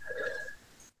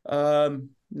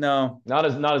 No. Not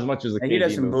as much as the KD He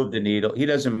doesn't move the needle. He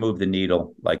doesn't move the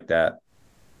needle like that.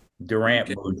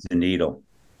 Durant moves the needle.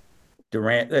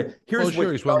 Durant. He's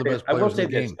one of the best players in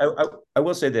the game. I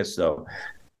will say this, though.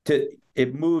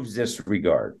 It moves this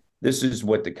regard. This is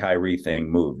what the Kyrie thing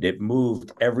moved. It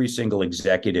moved every single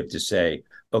executive to say,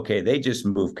 okay, they just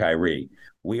moved Kyrie.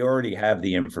 We already have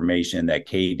the information that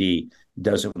KD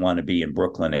doesn't want to be in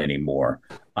Brooklyn anymore.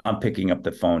 I'm picking up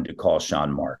the phone to call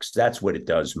Sean Marks. That's what it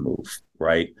does move,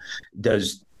 right?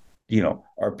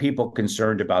 Are people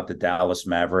concerned about the Dallas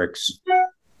Mavericks?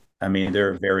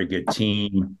 They're a very good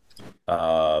team.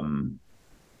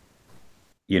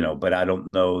 but I don't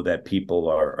know that people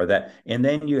are that. And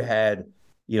then you had,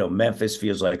 Memphis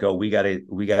feels like, oh, we got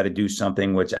to do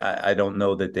something, which I don't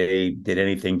know that they did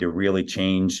anything to really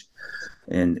change.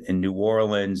 In New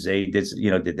Orleans, they did,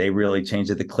 did they really change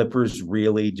it? The Clippers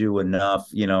really do enough?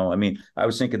 I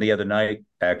was thinking the other night,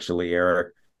 actually,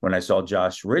 Eric, when I saw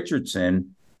Josh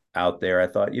Richardson out there, I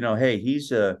thought, hey, he's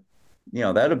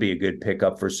that'll be a good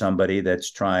pickup for somebody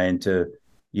that's trying to,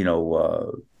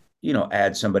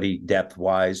 add somebody depth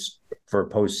wise for a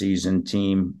postseason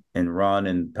team and run.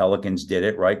 And Pelicans did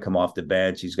it, right? Come off the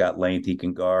bench. He's got length. He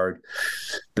can guard.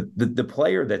 The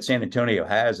player that San Antonio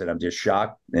has, and I'm just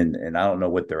shocked, and I don't know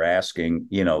what they're asking,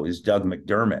 is Doug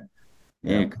McDermott.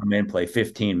 Yeah. You come in, play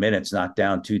 15 minutes, knock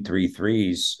down 2-3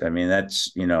 threes. I mean,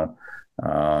 that's,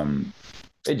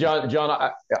 Hey, John,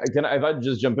 if I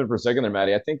just jump in for a second there,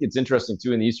 Matty, I think it's interesting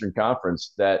too in the Eastern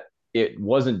Conference that it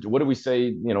wasn't, what did we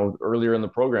say, earlier in the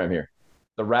program here?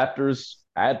 The Raptors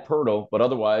add Poeltl, but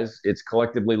otherwise it's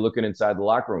collectively looking inside the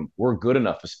locker room. We're good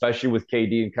enough, especially with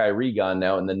KD and Kyrie gone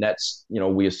now, and the Nets,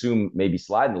 we assume maybe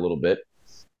sliding a little bit.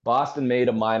 Boston made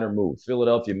a minor move.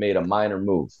 Philadelphia made a minor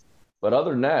move. But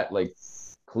other than that, like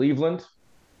Cleveland,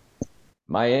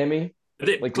 Miami.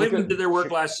 Cleveland did their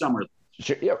work last summer.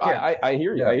 Yeah, I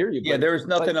hear you. I hear you. Yeah, there was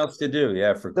nothing else to do.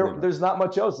 Yeah, for there's not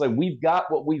much else. Like, we've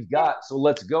got what we've got, so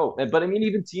let's go. But I mean,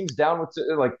 even teams down with,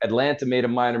 like, Atlanta made a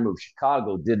minor move.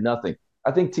 Chicago did nothing.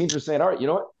 I think teams are saying, all right, you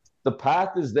know what? The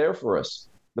path is there for us.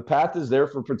 The path is there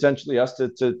for potentially us to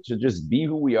just be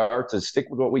who we are, to stick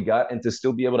with what we got, and to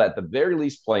still be able to, at the very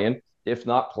least, play in, if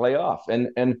not play off.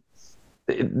 And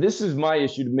this is my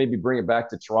issue, to maybe bring it back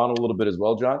to Toronto a little bit as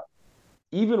well, John.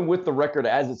 Even with the record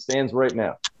as it stands right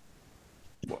now,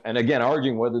 and again,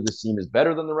 arguing whether this team is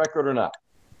better than the record or not,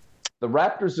 the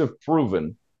Raptors have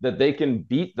proven that they can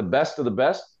beat the best of the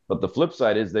best, but the flip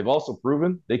side is they've also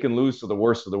proven they can lose to the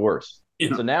worst of the worst.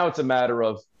 Yeah. So now it's a matter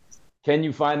of, can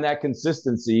you find that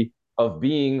consistency of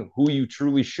being who you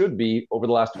truly should be over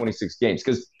the last 26 games?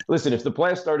 Because, listen, if the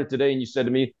playoffs started today and you said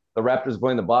to me, the Raptors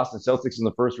playing the Boston Celtics in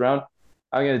the first round,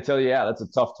 I'm going to tell you, yeah, that's a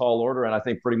tough, tall order. And I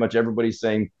think pretty much everybody's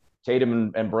saying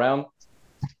Tatum and Brown.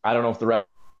 I don't know if the Raptors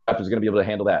are going to be able to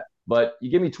handle that. But you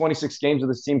give me 26 games of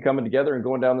this team coming together and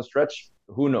going down the stretch,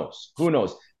 who knows? Who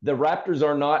knows? The Raptors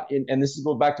are not in, and this is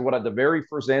going back to what the very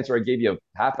first answer I gave you a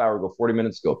half hour ago, 40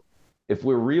 minutes ago. If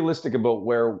we're realistic about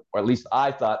where, or at least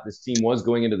I thought this team was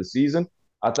going into the season,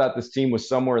 I thought this team was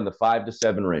somewhere in the 5 to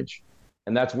 7 range.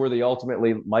 And that's where they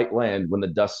ultimately might land when the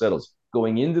dust settles.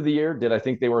 Going into the year, did I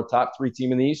think they were a top 3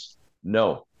 team in the East?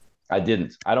 No, I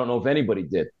didn't. I don't know if anybody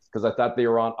did, because I thought they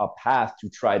were on a path to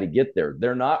try to get there.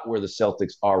 They're not where the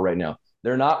Celtics are right now.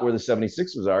 They're not where the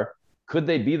 76ers are. Could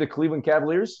they be the Cleveland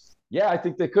Cavaliers? Yeah, I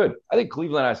think they could. I think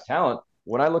Cleveland has talent.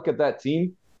 When I look at that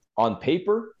team on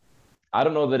paper, I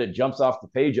don't know that it jumps off the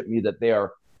page at me that they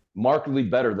are markedly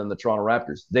better than the Toronto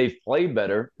Raptors. They've played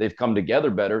better. They've come together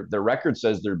better. Their record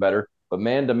says they're better. But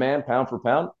man to man, pound for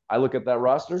pound, I look at that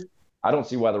roster, I don't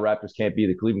see why the Raptors can't be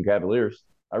the Cleveland Cavaliers.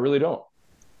 I really don't.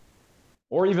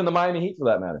 Or even the Miami Heat, for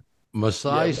that matter.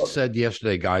 Masai said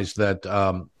yesterday, guys, that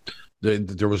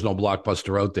there was no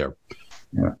blockbuster out there.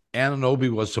 Yeah. Anunoby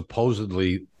was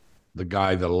supposedly the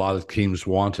guy that a lot of teams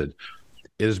wanted.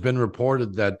 It has been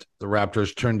reported that the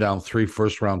Raptors turned down 3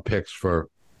 first-round picks for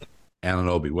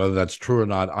Anunoby. Whether that's true or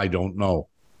not, I don't know.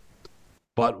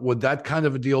 But would that kind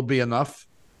of a deal be enough?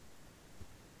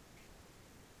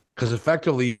 Because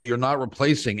effectively, you're not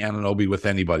replacing Anunoby with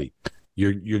anybody.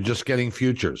 You're just getting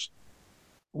futures.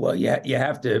 Well, yeah, you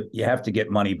have to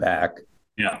get money back.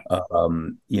 Yeah.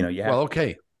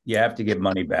 You have to get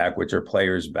money back, which are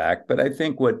players back. But I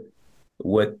think what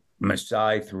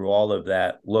Masai, through all of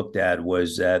that, looked at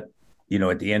was that,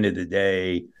 at the end of the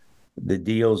day, the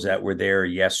deals that were there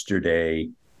yesterday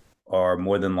are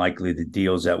more than likely the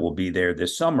deals that will be there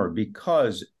this summer,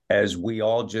 because as we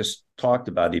all just talked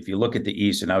about, if you look at the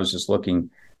East, and I was just looking,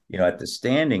 at the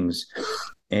standings,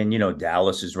 and,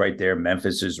 Dallas is right there,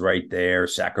 Memphis is right there,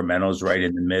 Sacramento's right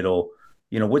in the middle.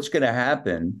 What's going to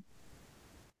happen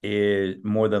is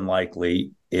more than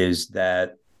likely is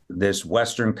that this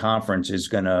Western Conference is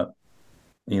going to,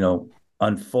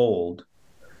 unfold,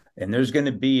 and there's going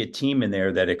to be a team in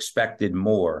there that expected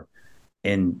more,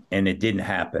 and it didn't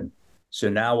happen. So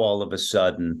now all of a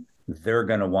sudden they're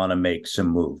going to want to make some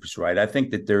moves, right? I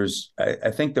think that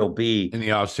I think there'll be in the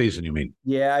offseason, you mean?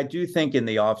 Yeah, I do think in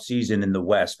the offseason in the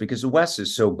West, because the West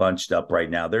is so bunched up right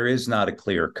now. There is not a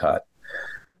clear cut.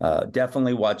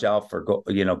 Definitely watch out for,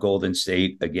 Golden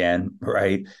State again,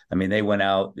 right? I mean, they went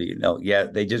out,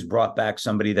 they just brought back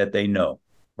somebody that they know,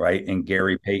 right? And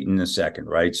Gary Payton II,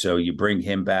 right? So you bring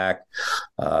him back.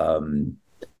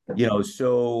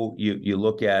 So you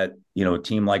look at, a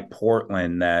team like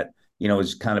Portland that,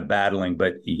 is kind of battling,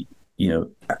 but,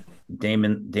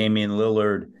 Damian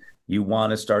Lillard, you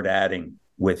want to start adding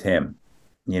with him,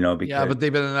 because but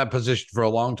they've been in that position for a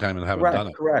long time and haven't done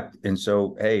it. Correct. And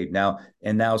so, hey, now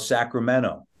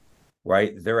Sacramento,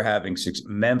 right? They're having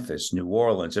Memphis, New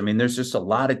Orleans. I mean, there's just a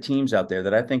lot of teams out there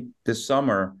that I think this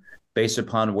summer, based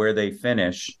upon where they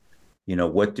finish,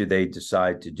 what do they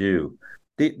decide to do?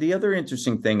 The other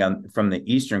interesting thing from the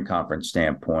Eastern Conference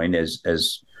standpoint is,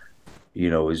 as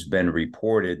has been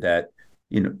reported that,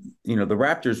 the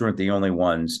Raptors weren't the only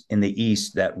ones in the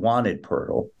East that wanted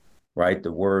Poeltl, right?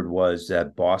 The word was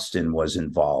that Boston was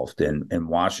involved, and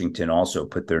Washington also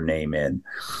put their name in.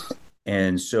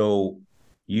 And so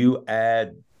you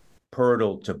add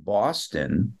Poeltl to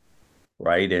Boston,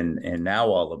 right? And now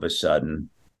all of a sudden,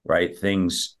 right,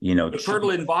 things,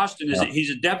 Poeltl in Boston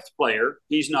he's a depth player.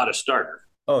 He's not a starter.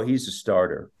 Oh, he's a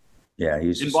starter. Yeah,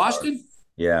 he's in Boston.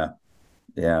 Yeah,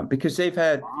 because they've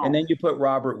had, and then you put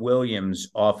Robert Williams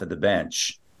off of the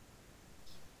bench,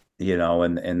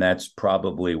 and that's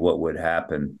probably what would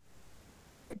happen.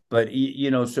 But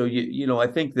so I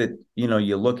think that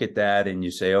you look at that and you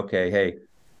say, okay, hey,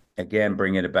 again,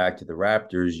 bringing it back to the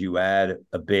Raptors, you add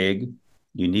a big,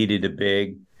 you needed a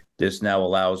big. This now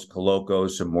allows Koloko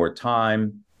some more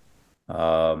time,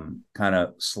 kind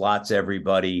of slots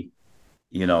everybody,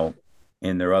 in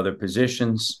their other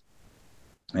positions.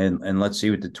 And let's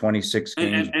see what the 26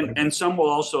 games. And some will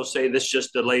also say this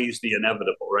just delays the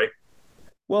inevitable, right?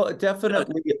 Well, it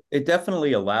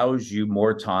definitely allows you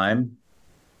more time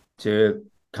to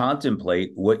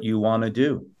contemplate what you want to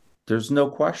do. There's no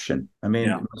question. I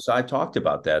mean, I talked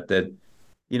about that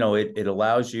it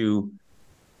allows you,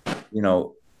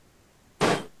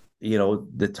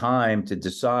 the time to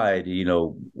decide,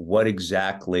 what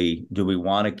exactly do we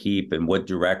want to keep and what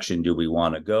direction do we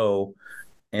want to go?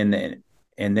 And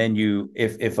then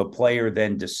if a player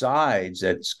then decides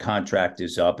that its contract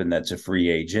is up and that's a free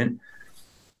agent,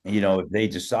 if they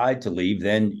decide to leave,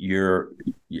 then you're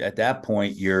at that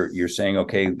point, you're saying,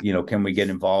 okay, can we get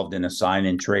involved in a sign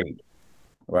and trade?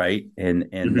 Right. And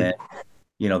then,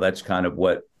 that's kind of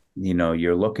what,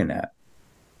 you're looking at.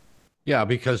 Yeah,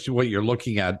 because what you're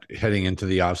looking at heading into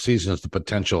the offseason is the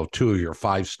potential of 2 of your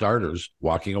 5 starters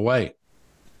walking away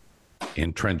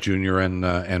in Trent Jr. and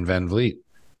Van Vleet.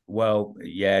 Well,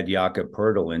 you add Jakob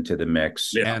Poeltl into the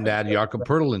mix. Yeah. And add Jakob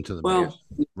Poeltl into the mix.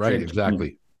 Right,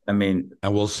 exactly. I mean,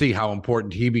 and we'll see how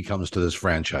important he becomes to this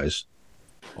franchise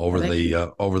over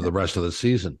the rest of the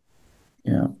season.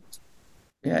 Yeah.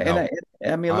 Yeah.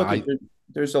 And I mean, look,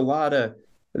 there's a lot of,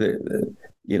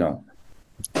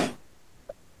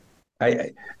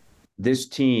 this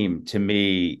team to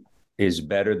me is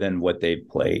better than what they've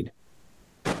played.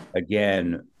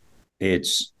 Again,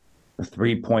 it's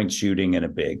 3-point shooting and a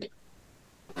big.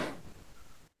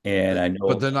 And I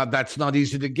know, but that's not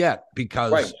easy to get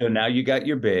because right. So now you got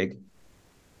your big,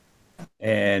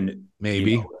 and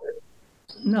maybe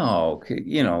Bob,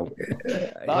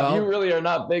 you really are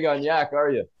not big on Yak, are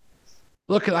you?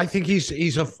 Look, I think he's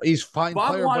a fine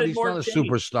Bob player, but he's not a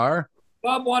superstar.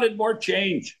 Bob wanted more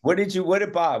change. What did you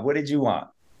want?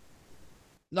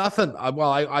 Nothing.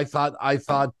 I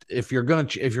thought if you're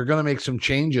gonna make some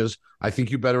changes, I think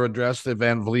you better address the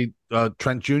Van Vleet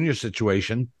Trent Jr.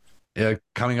 situation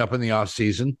coming up in the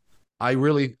offseason.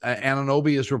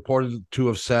 Anunoby is reported to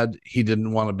have said he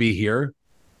didn't want to be here.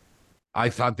 I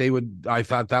thought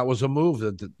that was a move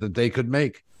that they could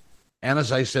make. And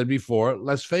as I said before,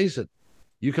 let's face it,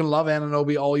 you can love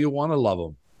Anunoby all you want to love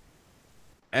him.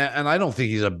 And I don't think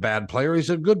he's a bad player. He's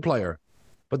a good player.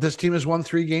 But this team has won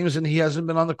 3 games and he hasn't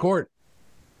been on the court.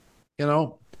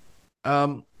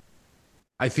 I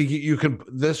think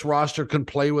this roster can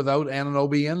play without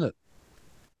Anunoby in it.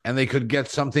 And they could get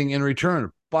something in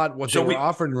return. But what they were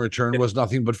offered in return was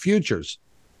nothing but futures.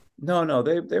 No,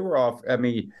 they were off. I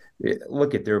mean,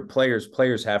 look at their players.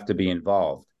 Players have to be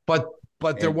involved. But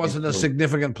there wasn't a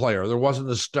significant player. There wasn't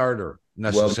a starter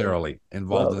necessarily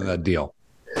involved in that deal.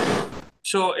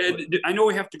 So I know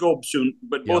we have to go soon,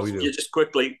 but both of you just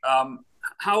quickly,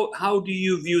 how do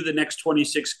you view the next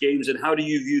 26 games and how do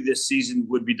you view this season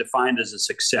would be defined as a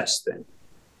success then?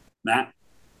 Matt?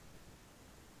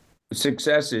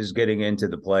 Success is getting into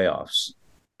the playoffs.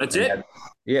 That's it?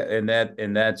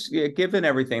 That's given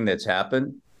everything that's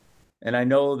happened. And I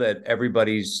know that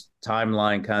everybody's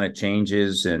timeline kind of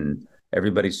changes and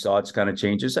everybody's thoughts kind of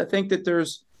changes. I think that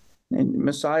and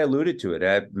Masai alluded to it.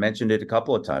 I've mentioned it a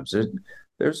couple of times.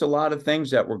 There's a lot of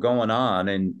things that were going on.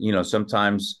 And,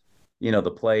 sometimes,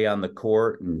 the play on the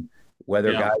court and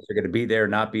whether guys are going to be there or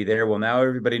not be there. Well, now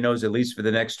everybody knows at least for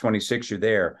the next 26 you're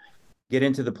there. get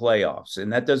into the playoffs.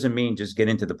 And that doesn't mean just get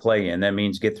into the play-in. That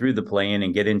means get through the play-in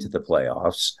and get into the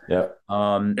playoffs. Yeah.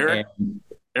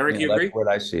 Eric, you agree? That's what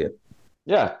I see it.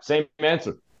 Yeah, same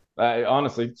answer.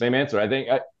 Honestly, same answer. I think,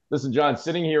 listen, John,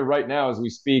 sitting here right now as we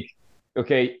speak,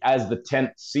 okay, as the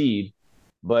 10th seed,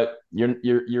 but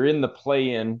you're in the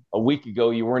play-in. A week ago,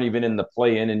 you weren't even in the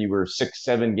play-in, and you were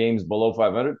 6-7 games below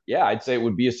 500. Yeah, I'd say it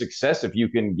would be a success if you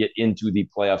can get into the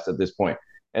playoffs at this point.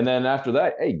 And then after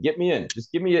that, hey, get me in. Just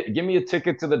give me a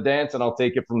ticket to the dance, and I'll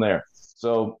take it from there.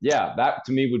 So yeah, that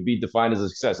to me would be defined as a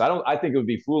success. I think it would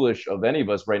be foolish of any of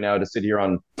us right now to sit here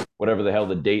on whatever the hell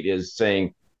the date is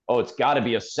saying, oh, it's got to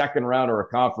be a second round or a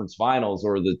conference finals,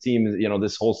 or the team,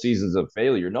 this whole season's a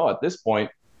failure. No, at this point,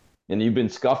 and you've been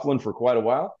scuffling for quite a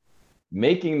while,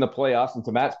 making the playoffs, and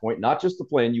to Matt's point, not just the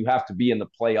play-in, you have to be in the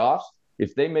playoffs.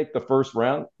 If they make the first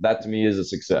round, that to me is a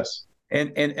success.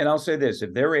 And I'll say this,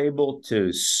 if they're able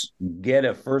to get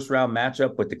a first round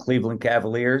matchup with the Cleveland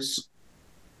Cavaliers,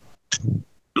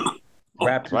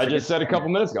 Raptors, I just said a couple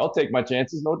minutes ago, I'll take my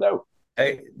chances, no doubt.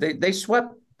 They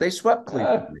swept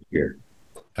Cleveland this year.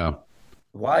 Yeah.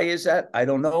 Why is that? I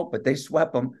don't know, but they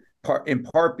swept them in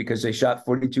part because they shot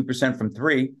 42% from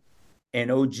three,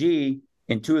 and OG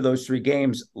in 2 of those 3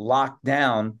 games locked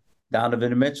down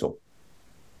Donovan Mitchell.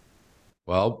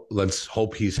 Well, let's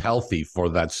hope he's healthy for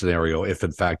that scenario, if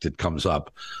in fact it comes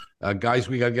up. Guys,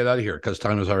 we got to get out of here because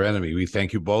time is our enemy. We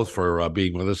thank you both for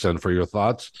being with us and for your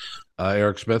thoughts.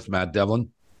 Eric Smith, Matt Devlin,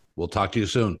 we'll talk to you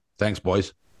soon. Thanks,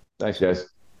 boys. Thanks, guys.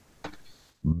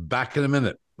 Back in a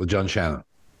minute with John Shannon.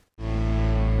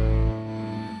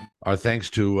 Our thanks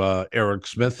to Eric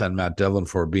Smith and Matt Devlin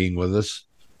for being with us.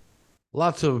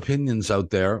 Lots of opinions out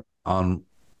there on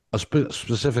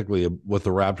specifically with the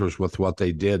Raptors, with what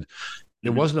they did. It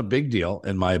wasn't a big deal,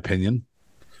 in my opinion.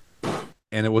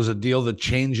 And it was a deal that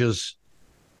changes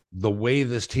the way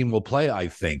this team will play, I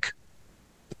think.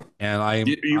 And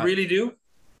You really do?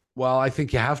 Well, I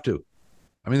think you have to.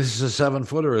 I mean, this is a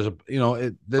 7-footer.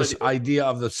 This idea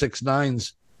of the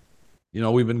 6'9s,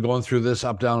 we've been going through this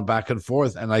up, down, back and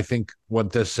forth. And I think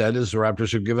what this said is the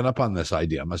Raptors have given up on this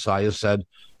idea. Masai said,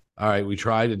 all right, we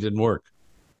tried. It didn't work.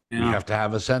 Yeah. We have to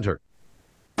have a center.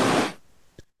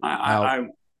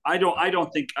 I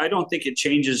don't think it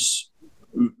changes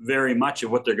very much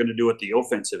of what they're going to do at the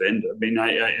offensive end.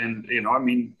 I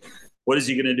mean, what is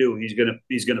he going to do? He's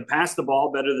going to pass the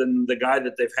ball better than the guy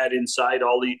that they've had inside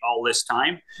all this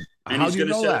time, and he's going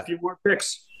to set a few more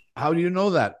picks. How do you know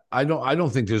that? I don't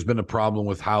think there's been a problem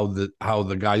with how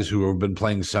the guys who have been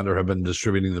playing center have been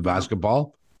distributing the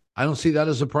basketball. I don't see that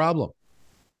as a problem.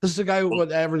 This is a guy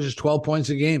who averages 12 points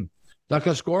a game. Not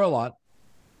going to score a lot.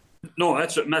 No,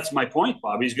 that's my point,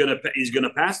 Bob. He's gonna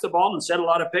pass the ball and set a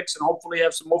lot of picks and hopefully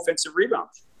have some offensive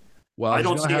rebounds. Well, I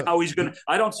don't see how he's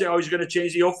gonna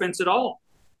change the offense at all.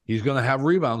 He's gonna have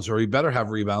rebounds, or he better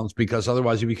have rebounds, because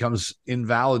otherwise he becomes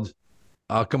invalid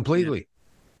completely.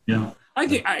 Yeah. I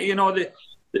think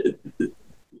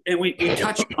and we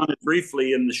touched on it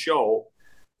briefly in the show.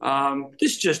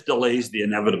 This just delays the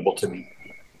inevitable to me.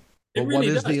 What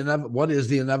is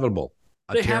the inevitable?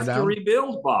 They have to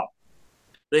rebuild, Bob.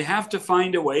 They have to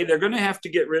find a way. They're going to have to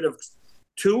get rid of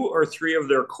 2 or 3 of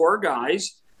their core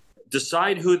guys,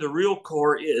 decide who the real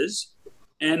core is,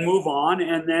 and move on,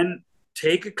 and then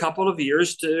take a couple of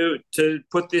years to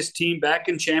put this team back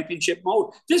in championship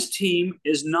mode. This team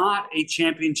is not a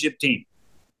championship team.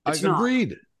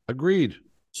 Agreed.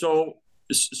 So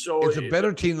it's a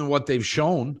better team than what they've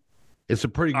shown. It's a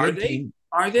pretty good team.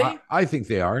 Are they? I think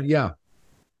they are. Yeah.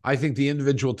 I think the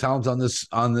individual talent on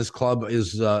this club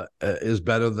is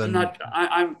better than.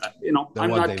 I'm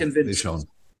not convinced.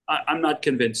 I'm not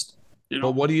convinced.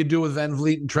 But what do you do with Van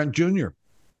Vleet and Trent Jr.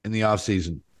 in the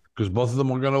offseason? Because both of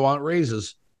them are going to want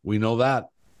raises. We know that.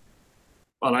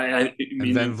 Well, I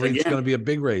mean, Van Vliet's going to be a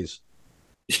big raise.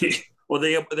 Well,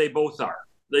 they both are.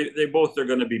 They both are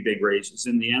going to be big raises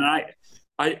in the end.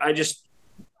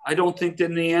 I don't think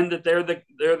in the end that they're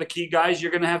the key guys you're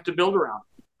going to have to build around.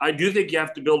 I do think you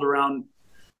have to build around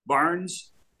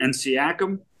Barnes and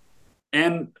Siakam,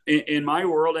 and in my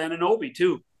world, Anunoby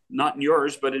too. Not in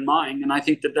yours, but in mine. And I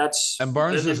think that's. And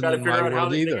Barnes isn't in my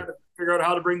world either. They got to figure out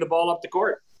how to bring the ball up the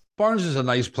court. Barnes is a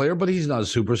nice player, but he's not a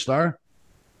superstar.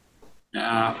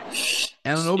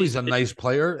 Anunoby's a nice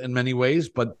player in many ways,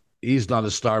 but he's not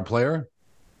a star player.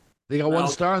 They got one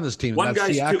star on this team. One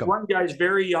guy's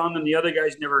very young, and the other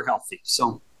guy's never healthy.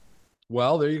 So,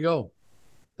 well, there you go.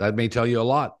 That may tell you a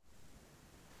lot.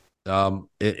 It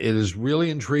is really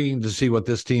intriguing to see what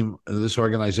this team, this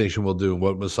organization will do, and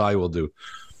what Masai will do,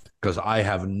 because I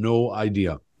have no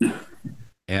idea.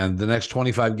 And the next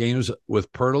 25 games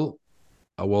with Poeltl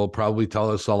will probably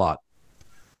tell us a lot.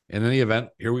 in any event,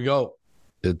 here we go.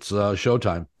 It's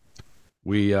showtime.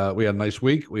 We had a nice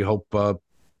week. We hope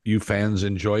you fans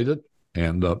enjoyed it.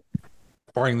 And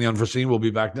barring the unforeseen, we'll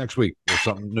be back next week with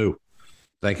something new.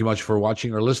 Thank you much for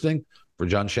watching or listening. For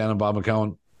John Shannon, Bob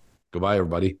McCowan, goodbye,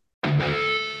 everybody.